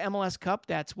if you go to MLS Cup,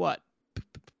 that's what?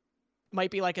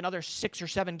 Might be like another 6 or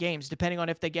 7 games, depending on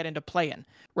if they get into play-in,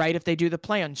 right? If they do the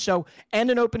play-in. So, and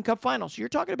an Open Cup final. So you're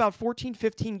talking about 14,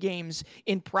 15 games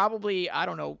in probably,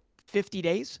 50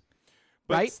 days.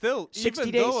 But right? still,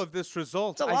 even days, though of this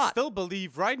result, I still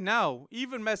believe right now,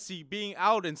 even Messi being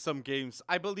out in some games,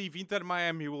 I believe Inter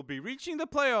Miami will be reaching the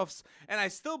playoffs, and I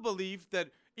still believe that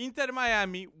Inter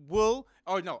Miami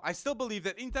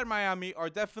are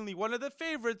definitely one of the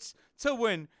favorites to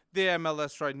win the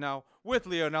MLS right now with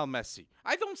Lionel Messi.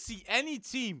 I don't see any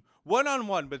team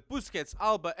one-on-one with Busquets,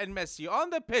 Alba, and Messi on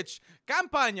the pitch.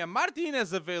 Campagna,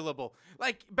 Martinez available.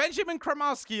 Like Benjamin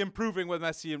Kramowski improving with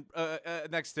Messi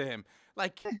next to him.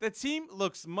 Like the team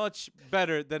looks much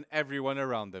better than everyone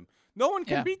around them. No one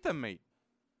can beat them, mate.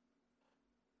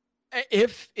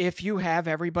 If you have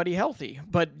everybody healthy,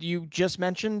 but you just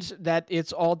mentioned that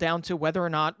it's all down to whether or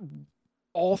not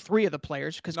all 3 of the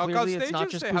players, because clearly it's not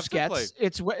just Busquets.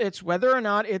 It's whether or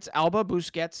not it's Alba,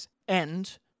 Busquets,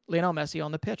 and Lionel Messi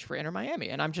on the pitch for Inter Miami.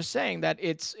 And I'm just saying that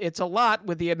it's a lot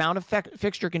with the amount of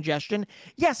fixture congestion.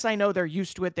 Yes, I know they're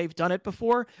used to it. They've done it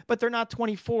before, but they're not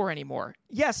 24 anymore.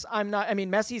 Yes,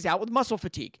 Messi's out with muscle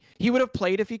fatigue. He would have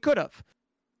played if he could have.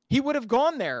 He would have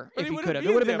gone there But if he he wouldn't could have. be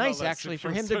It would have in been the nice, MLS actually, if for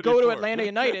he him was to go to 34. Atlanta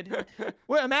United.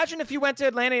 Well, imagine if he went to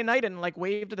Atlanta United and, like,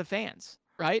 waved to the fans,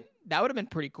 right? That would have been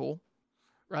pretty cool,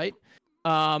 right?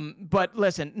 But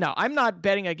listen, no, I'm not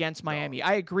betting against Miami. No.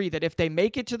 I agree that if they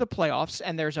make it to the playoffs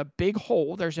and there's a big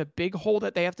hole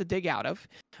that they have to dig out of.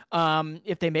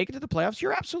 If they make it to the playoffs,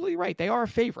 you're absolutely right. They are a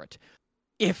favorite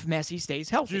if Messi stays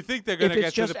healthy. Do you think they're going to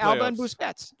get to the playoffs? If it's just Alba and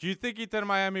Busquets. Do you think Inter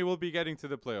Miami will be getting to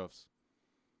the playoffs?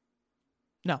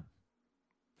 No.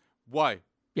 Why?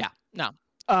 Yeah, no.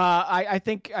 I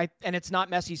think, and it's not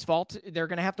Messi's fault. They're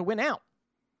going to have to win out,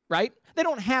 right? They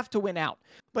don't have to win out,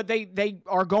 but they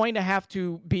are going to have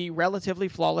to be relatively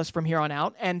flawless from here on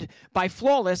out. And by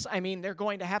flawless, I mean they're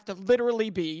going to have to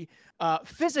literally be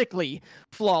physically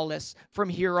flawless from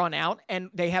here on out.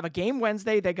 And they have a game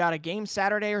Wednesday. They got a game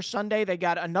Saturday or Sunday. They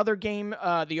got another game,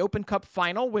 the Open Cup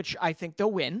final, which I think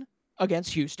they'll win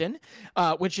against Houston,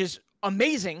 which is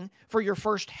amazing for your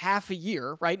first half a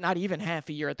year, right? Not even half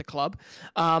a year at the club.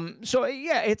 So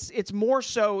yeah, it's more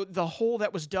so the hole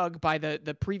that was dug by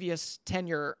the previous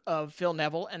tenure of Phil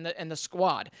Neville and the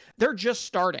squad. They're just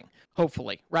starting,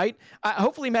 hopefully, right?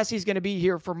 Hopefully Messi's going to be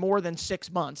here for more than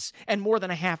 6 months and more than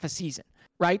a half a season,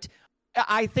 right?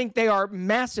 I think they are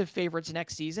massive favorites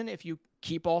next season if you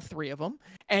keep all three of them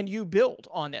and you build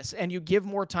on this and you give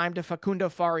more time to Facundo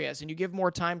Farias and you give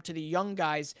more time to the young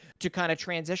guys to kind of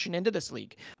transition into this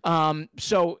league.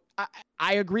 So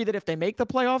I agree that if they make the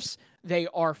playoffs, they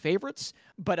are favorites,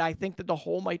 but I think that the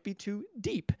hole might be too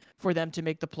deep for them to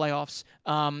make the playoffs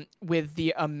with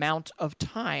the amount of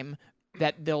time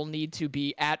that they'll need to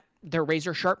be at their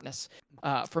razor sharpness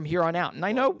from here on out. And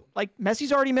I know, like,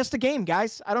 Messi's already missed a game,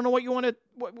 guys. I don't know what you want to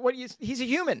he's a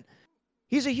human.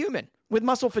 He's a human with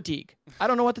muscle fatigue. I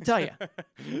don't know what to tell you.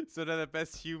 So they're the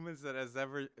best humans that has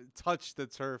ever touched the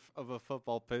turf of a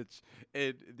football pitch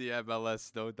in the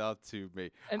MLS, no doubt to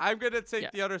me. And I'm going to take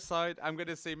the other side. I'm going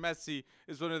to say Messi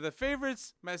is one of the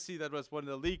favorites. Messi that was won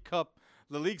the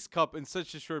League's Cup in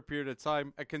such a short period of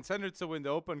time, a contender to win the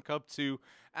Open Cup too,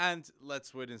 and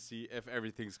let's wait and see if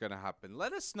everything's going to happen.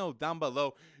 Let us know down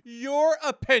below your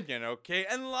opinion, okay?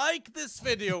 And like this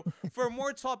video for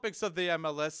more topics of the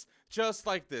MLS just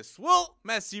like this. Will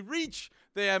Messi reach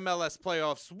the MLS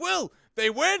playoffs? Will they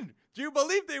win? Do you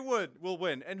believe they will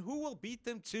win? And who will beat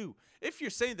them too? If you're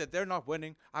saying that they're not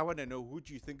winning, I want to know who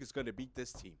do you think is going to beat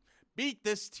this team? Beat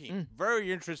this team.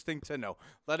 Very interesting to know.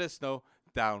 Let us know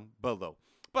down below.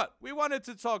 But we wanted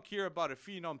to talk here about a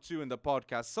phenom too in the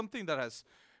podcast, something that has,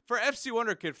 for FC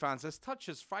Wonderkid fans, has touched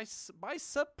us by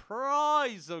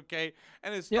surprise, okay?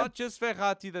 And it's not just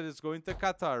Verratti that is going to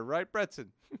Qatar, right,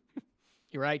 Breton?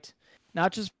 You're right.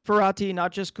 Not just Verratti,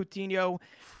 not just Coutinho.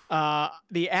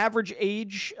 The average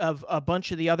age of a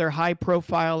bunch of the other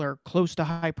high-profile or close to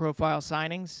high-profile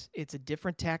signings, it's a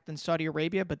different tack than Saudi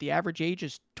Arabia, but the average age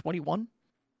is 21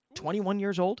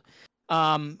 years old.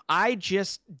 I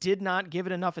just did not give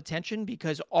it enough attention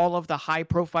because all of the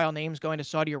high-profile names going to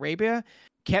Saudi Arabia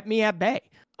kept me at bay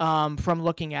from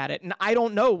looking at it. And I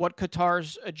don't know what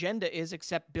Qatar's agenda is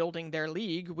except building their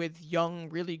league with young,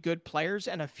 really good players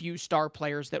and a few star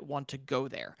players that want to go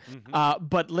there.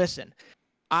 But listen,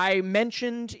 I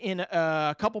mentioned in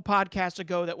a couple podcasts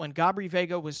ago that when Gabri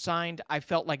Vega was signed, I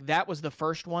felt like that was the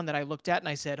first one that I looked at and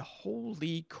I said,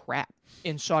 holy crap,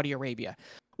 in Saudi Arabia.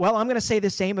 Well, I'm going to say the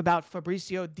same about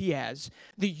Fabricio Diaz,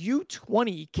 the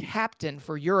U20 captain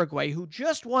for Uruguay, who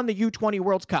just won the U20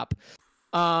 World Cup,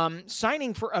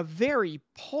 signing for a very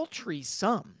paltry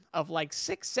sum of like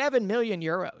 6-7 million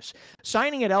euros,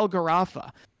 signing at El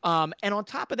Garafa. And on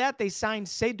top of that, they signed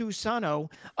Seydou Sano,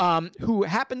 who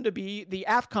happened to be the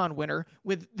AFCON winner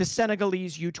with the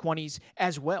Senegalese U20s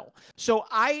as well. So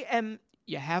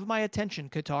you have my attention,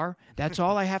 Qatar. That's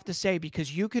all I have to say,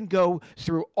 because you can go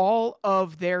through all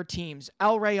of their teams.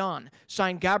 Al Rayyan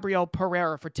signed Gabriel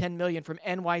Pereira for 10 million from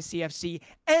NYCFC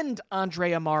and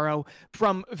Andre Amaro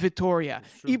from Vitoria.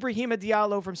 Ibrahima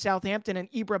Diallo from Southampton and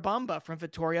Ibra Bamba from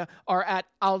Vitoria are at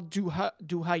Al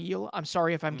Duhail. I'm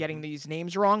sorry if I'm getting these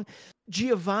names wrong.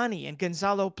 Giovanni and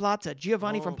Gonzalo Plata.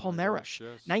 Giovanni from Palmeiras,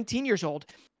 19 years old.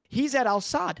 He's at Al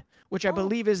Sadd, which I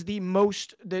believe is the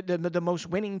most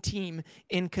winning team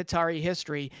in Qatari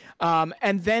history.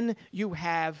 And then you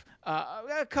have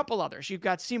a couple others. You've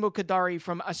got Simo Kadari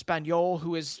from Espanyol,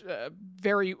 who is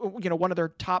one of their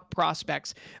top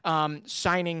prospects,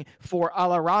 signing for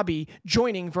Al Arabi,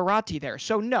 joining Verratti there.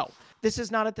 So no, this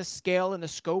is not at the scale and the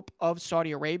scope of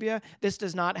Saudi Arabia. This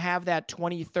does not have that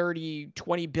 20, 30,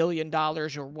 $20 billion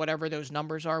or whatever those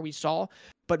numbers are we saw.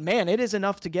 But man, it is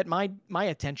enough to get my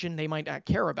attention. They might not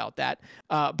care about that.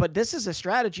 But this is a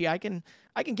strategy I can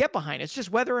get behind. It's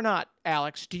just whether or not,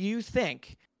 Alex, do you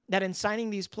think that in signing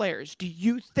these players, do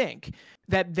you think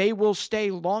that they will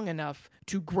stay long enough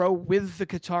to grow with the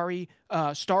Qatari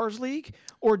Stars League,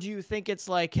 or do you think it's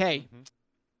like, hey,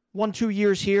 1-2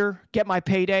 years here, get my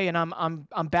payday, and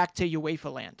I'm back to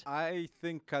UEFA land? I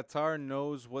think Qatar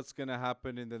knows what's going to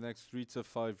happen in the next 3 to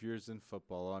 5 years in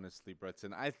football, honestly,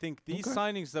 Breton. I think these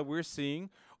signings that we're seeing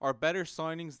are better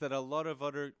signings than a lot of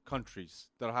other countries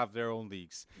that have their own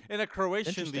leagues. In a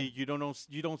Croatian league, you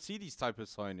don't see these type of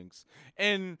signings.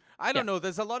 And I don't know,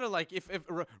 there's a lot of like if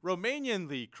Romanian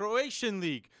league, Croatian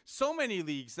league, so many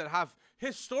leagues that have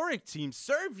historic teams,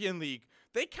 Serbian league.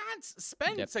 They can't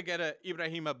spend to get a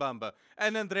Ibrahima Bamba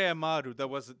and Andrea Maru that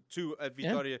was two at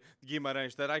Vitória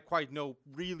Guimarães that I quite know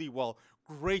really well.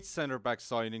 Great center back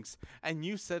signings. And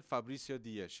you said Fabrício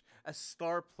Dias, a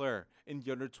star player in the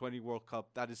Under-20 World Cup.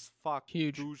 That is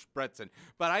huge, Breton.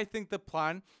 But I think the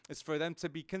plan is for them to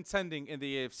be contending in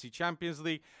the AFC Champions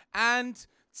League and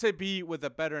to be with a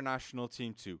better national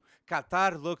team too.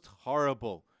 Qatar looked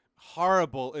horrible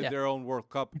in their own World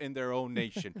Cup, in their own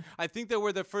nation. I think they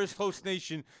were the first host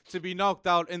nation to be knocked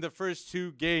out in the first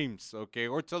 2 games, okay,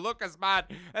 or to look as bad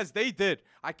as they did.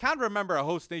 I can't remember a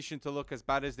host nation to look as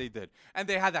bad as they did. And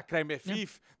they had a Creme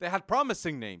Fif. They had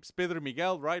promising names. Pedro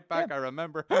Miguel, right back, I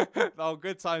remember. All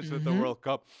good times with the World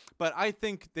Cup. But I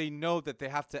think they know that they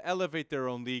have to elevate their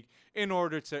own league in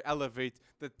order to elevate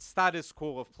the status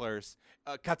quo of players,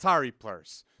 Qatari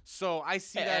players. So I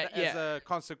see that as a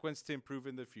consequence to improve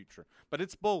in the future. But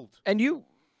it's bold. And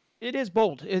it is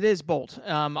bold. It is bold.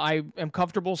 I am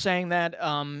comfortable saying that.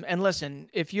 And listen,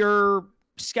 if you're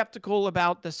skeptical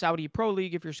about the Saudi Pro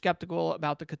League, if you're skeptical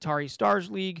about the Qatari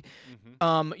Stars League,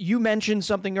 you mentioned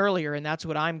something earlier, and that's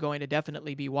what I'm going to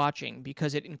definitely be watching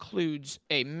because it includes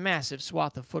a massive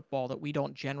swath of football that we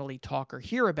don't generally talk or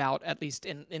hear about, at least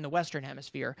in the Western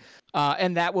Hemisphere.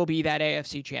 And that will be that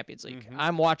AFC Champions League.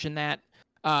 I'm watching that.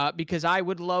 Because I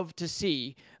would love to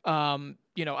see, I'd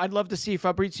love to see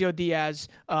Fabrício Dias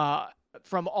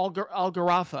from Al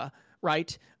Gharafa,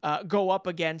 right, go up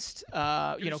against,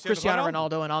 Cristiano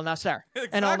Ronaldo and Al Nassr. Exactly.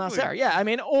 And Al Nassr, yeah. I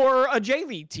mean, or a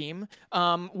J-League team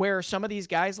where some of these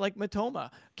guys like Matoma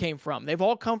came from. They've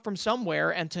all come from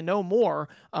somewhere, and to know more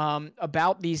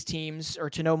about these teams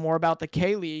or to know more about the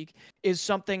K-League is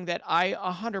something that I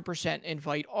 100%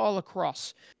 invite all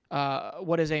across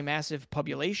what is a massive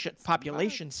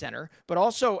population center, but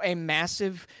also a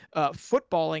massive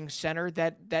footballing center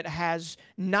that has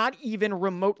not even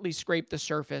remotely scraped the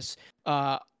surface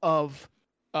of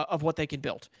what they can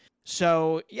build.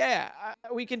 So,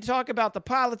 we can talk about the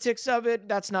politics of it.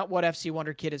 That's not what FC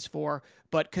Wonder Kid is for.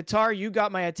 But Qatar, you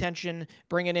got my attention,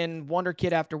 bringing in Wonder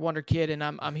Kid after Wonder Kid, and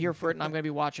I'm here for it, and I'm going to be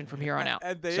watching from here on out.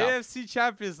 And the AFC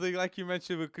Champions League, like you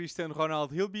mentioned with Cristiano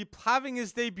Ronaldo, he'll be having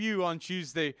his debut on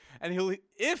Tuesday, and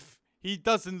if he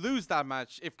doesn't lose that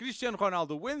match, if Cristiano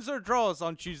Ronaldo wins or draws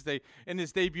on Tuesday in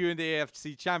his debut in the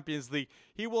AFC Champions League,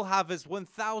 he will have his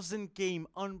 1,000th game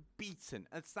unbeaten.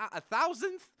 It's not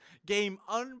 1,000th game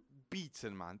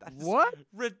unbeaten, man. That's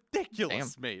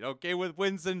ridiculous, mate. Okay, with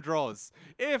wins and draws.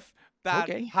 If that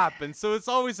happens. So it's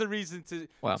always a reason to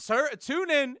tune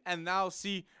in and now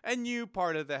see a new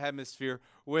part of the hemisphere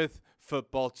with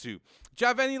football too. Do you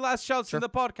have any last shouts in the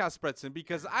podcast, Breton?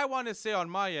 Because I want to say on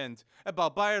my end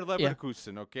about Bayer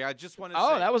Leverkusen, okay? I just want to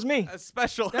say that was me. A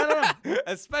special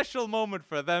a special moment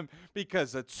for them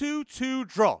because a 2-2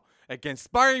 draw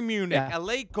against Bayern Munich, a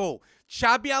late goal,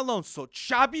 Xabi Alonso,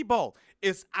 Xabi ball,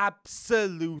 is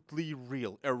absolutely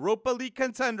real. Europa League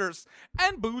contenders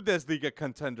and Bundesliga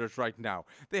contenders right now.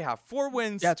 They have 4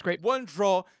 wins, 1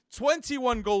 draw,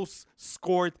 21 goals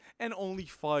scored, and only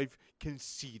 5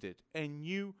 conceded. A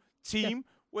new team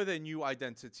with a new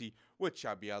identity with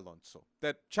Xabi Alonso.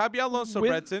 That Xabi Alonso,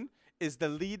 Breton, is the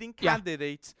leading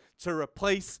candidate to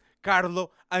replace Carlo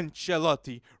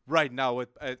Ancelotti right now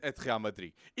at Real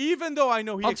Madrid. Even though I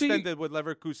know he extended with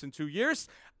Leverkusen 2 years,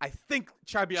 I think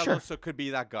Xabi Alonso could be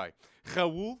that guy.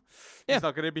 Raul, he's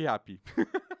not going to be happy.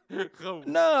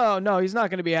 No, he's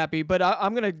not going to be happy. But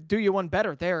I'm going to do you one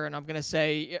better there, and I'm going to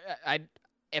say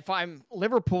if I'm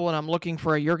Liverpool and I'm looking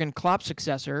for a Jurgen Klopp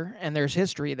successor, and there's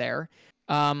history there,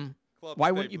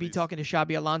 why wouldn't you be talking to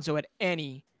Xabi Alonso at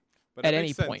any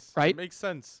point, right? It makes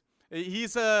sense.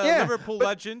 He's a Liverpool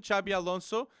legend, Xabi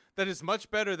Alonso, that is much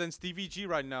better than Stevie G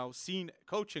right now, seen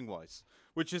coaching-wise,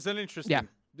 which is an interesting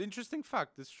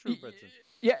fact. It's true, Breton.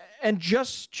 Yeah, and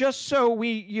just so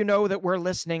we that we're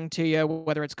listening to you,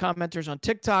 whether it's commenters on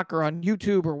TikTok or on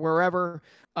YouTube or wherever,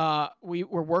 we're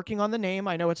working on the name.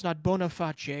 I know it's not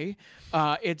Boniface.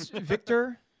 It's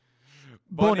Victor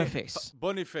Boniface.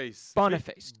 Boniface.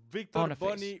 Boniface. Victor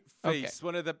Boniface. Okay.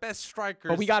 One of the best strikers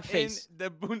But we got in face.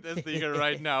 the Bundesliga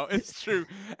right now. It's true.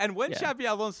 And when Yeah. Xabi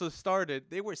Alonso started,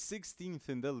 they were 16th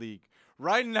in the league.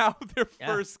 Right now, they're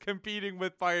first competing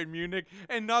with Bayern Munich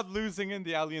and not losing in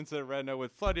the Allianz Arena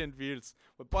with Florian Wirtz,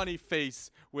 with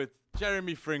Boniface, with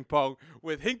Jeremy Frimpong,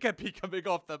 with Hinkapie coming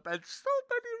off the bench. So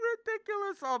many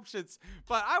ridiculous options.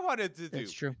 But I wanted to do,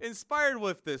 That's true. inspired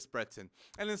with this, Breton,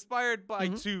 and inspired by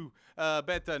two,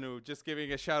 Betanu, just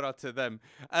giving a shout out to them,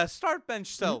 a start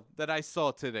bench cell that I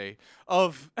saw today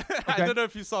of, I don't know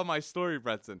if you saw my story,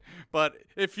 Breton, but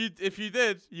if you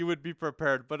did, you would be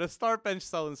prepared. But a start bench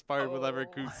cell inspired with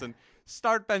Leverkusen.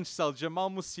 Start bench cell, Jamal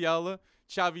Musiala,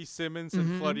 Xavi Simons,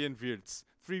 and Florian Wirtz.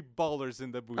 3 ballers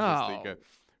in the Bundesliga.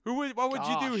 What would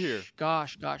you do here?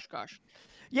 Gosh.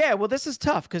 Yeah, well, this is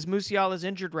tough because Musiala's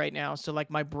injured right now, so like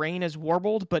my brain is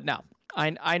warbled. But no,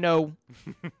 I know.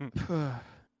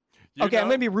 I'm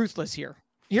gonna be ruthless here.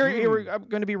 I'm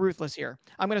gonna be ruthless here.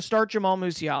 I'm gonna start Jamal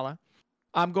Musiala.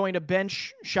 I'm going to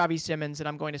bench Xavi Simons, and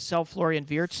I'm going to sell Florian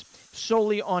Wirtz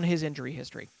solely on his injury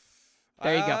history.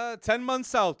 There you go. 10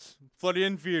 months out,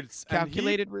 Florian Wirtz.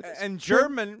 Calculated and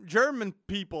German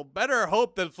people better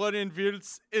hope that Florian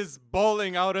Wirtz is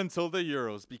balling out until the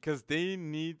Euros because they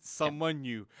need someone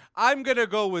new. I'm going to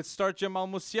go with start Jamal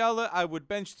Musiala. I would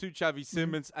bench to Xavi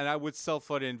Simons, and I would sell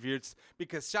Florian Wirtz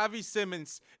because Xavi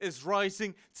Simons is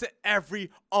rising to every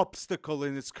obstacle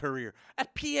in his career.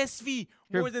 At PSV,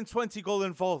 more than 20 goal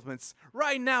involvements.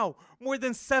 Right now, more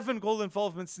than 7 goal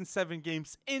involvements in 7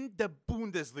 games in the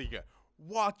Bundesliga.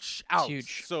 Watch out.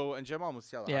 Huge. So, and Jamal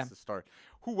Musiala has to start.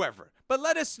 Whoever. But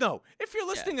let us know. If you're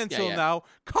listening until now,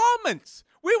 comment.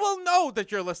 We will know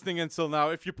that you're listening until now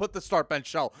if you put the start bench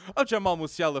shell of Jamal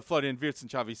Musiala, Florian Wirtz, and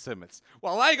Xavi Simons.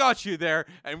 Well, I got you there,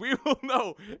 and we will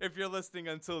know if you're listening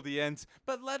until the end.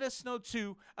 But let us know,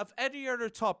 too, of any other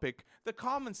topic, the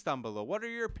comments down below. What are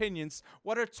your opinions?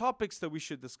 What are topics that we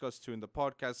should discuss, too, in the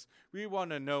podcast? We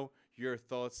want to know your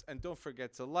thoughts. And don't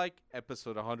forget to like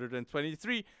episode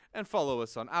 123 and follow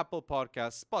us on Apple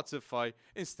Podcasts, Spotify,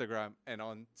 Instagram, and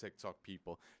on TikTok,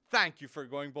 people. Thank you for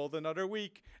going bold another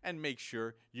week, and make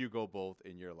sure you go bold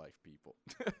in your life, people.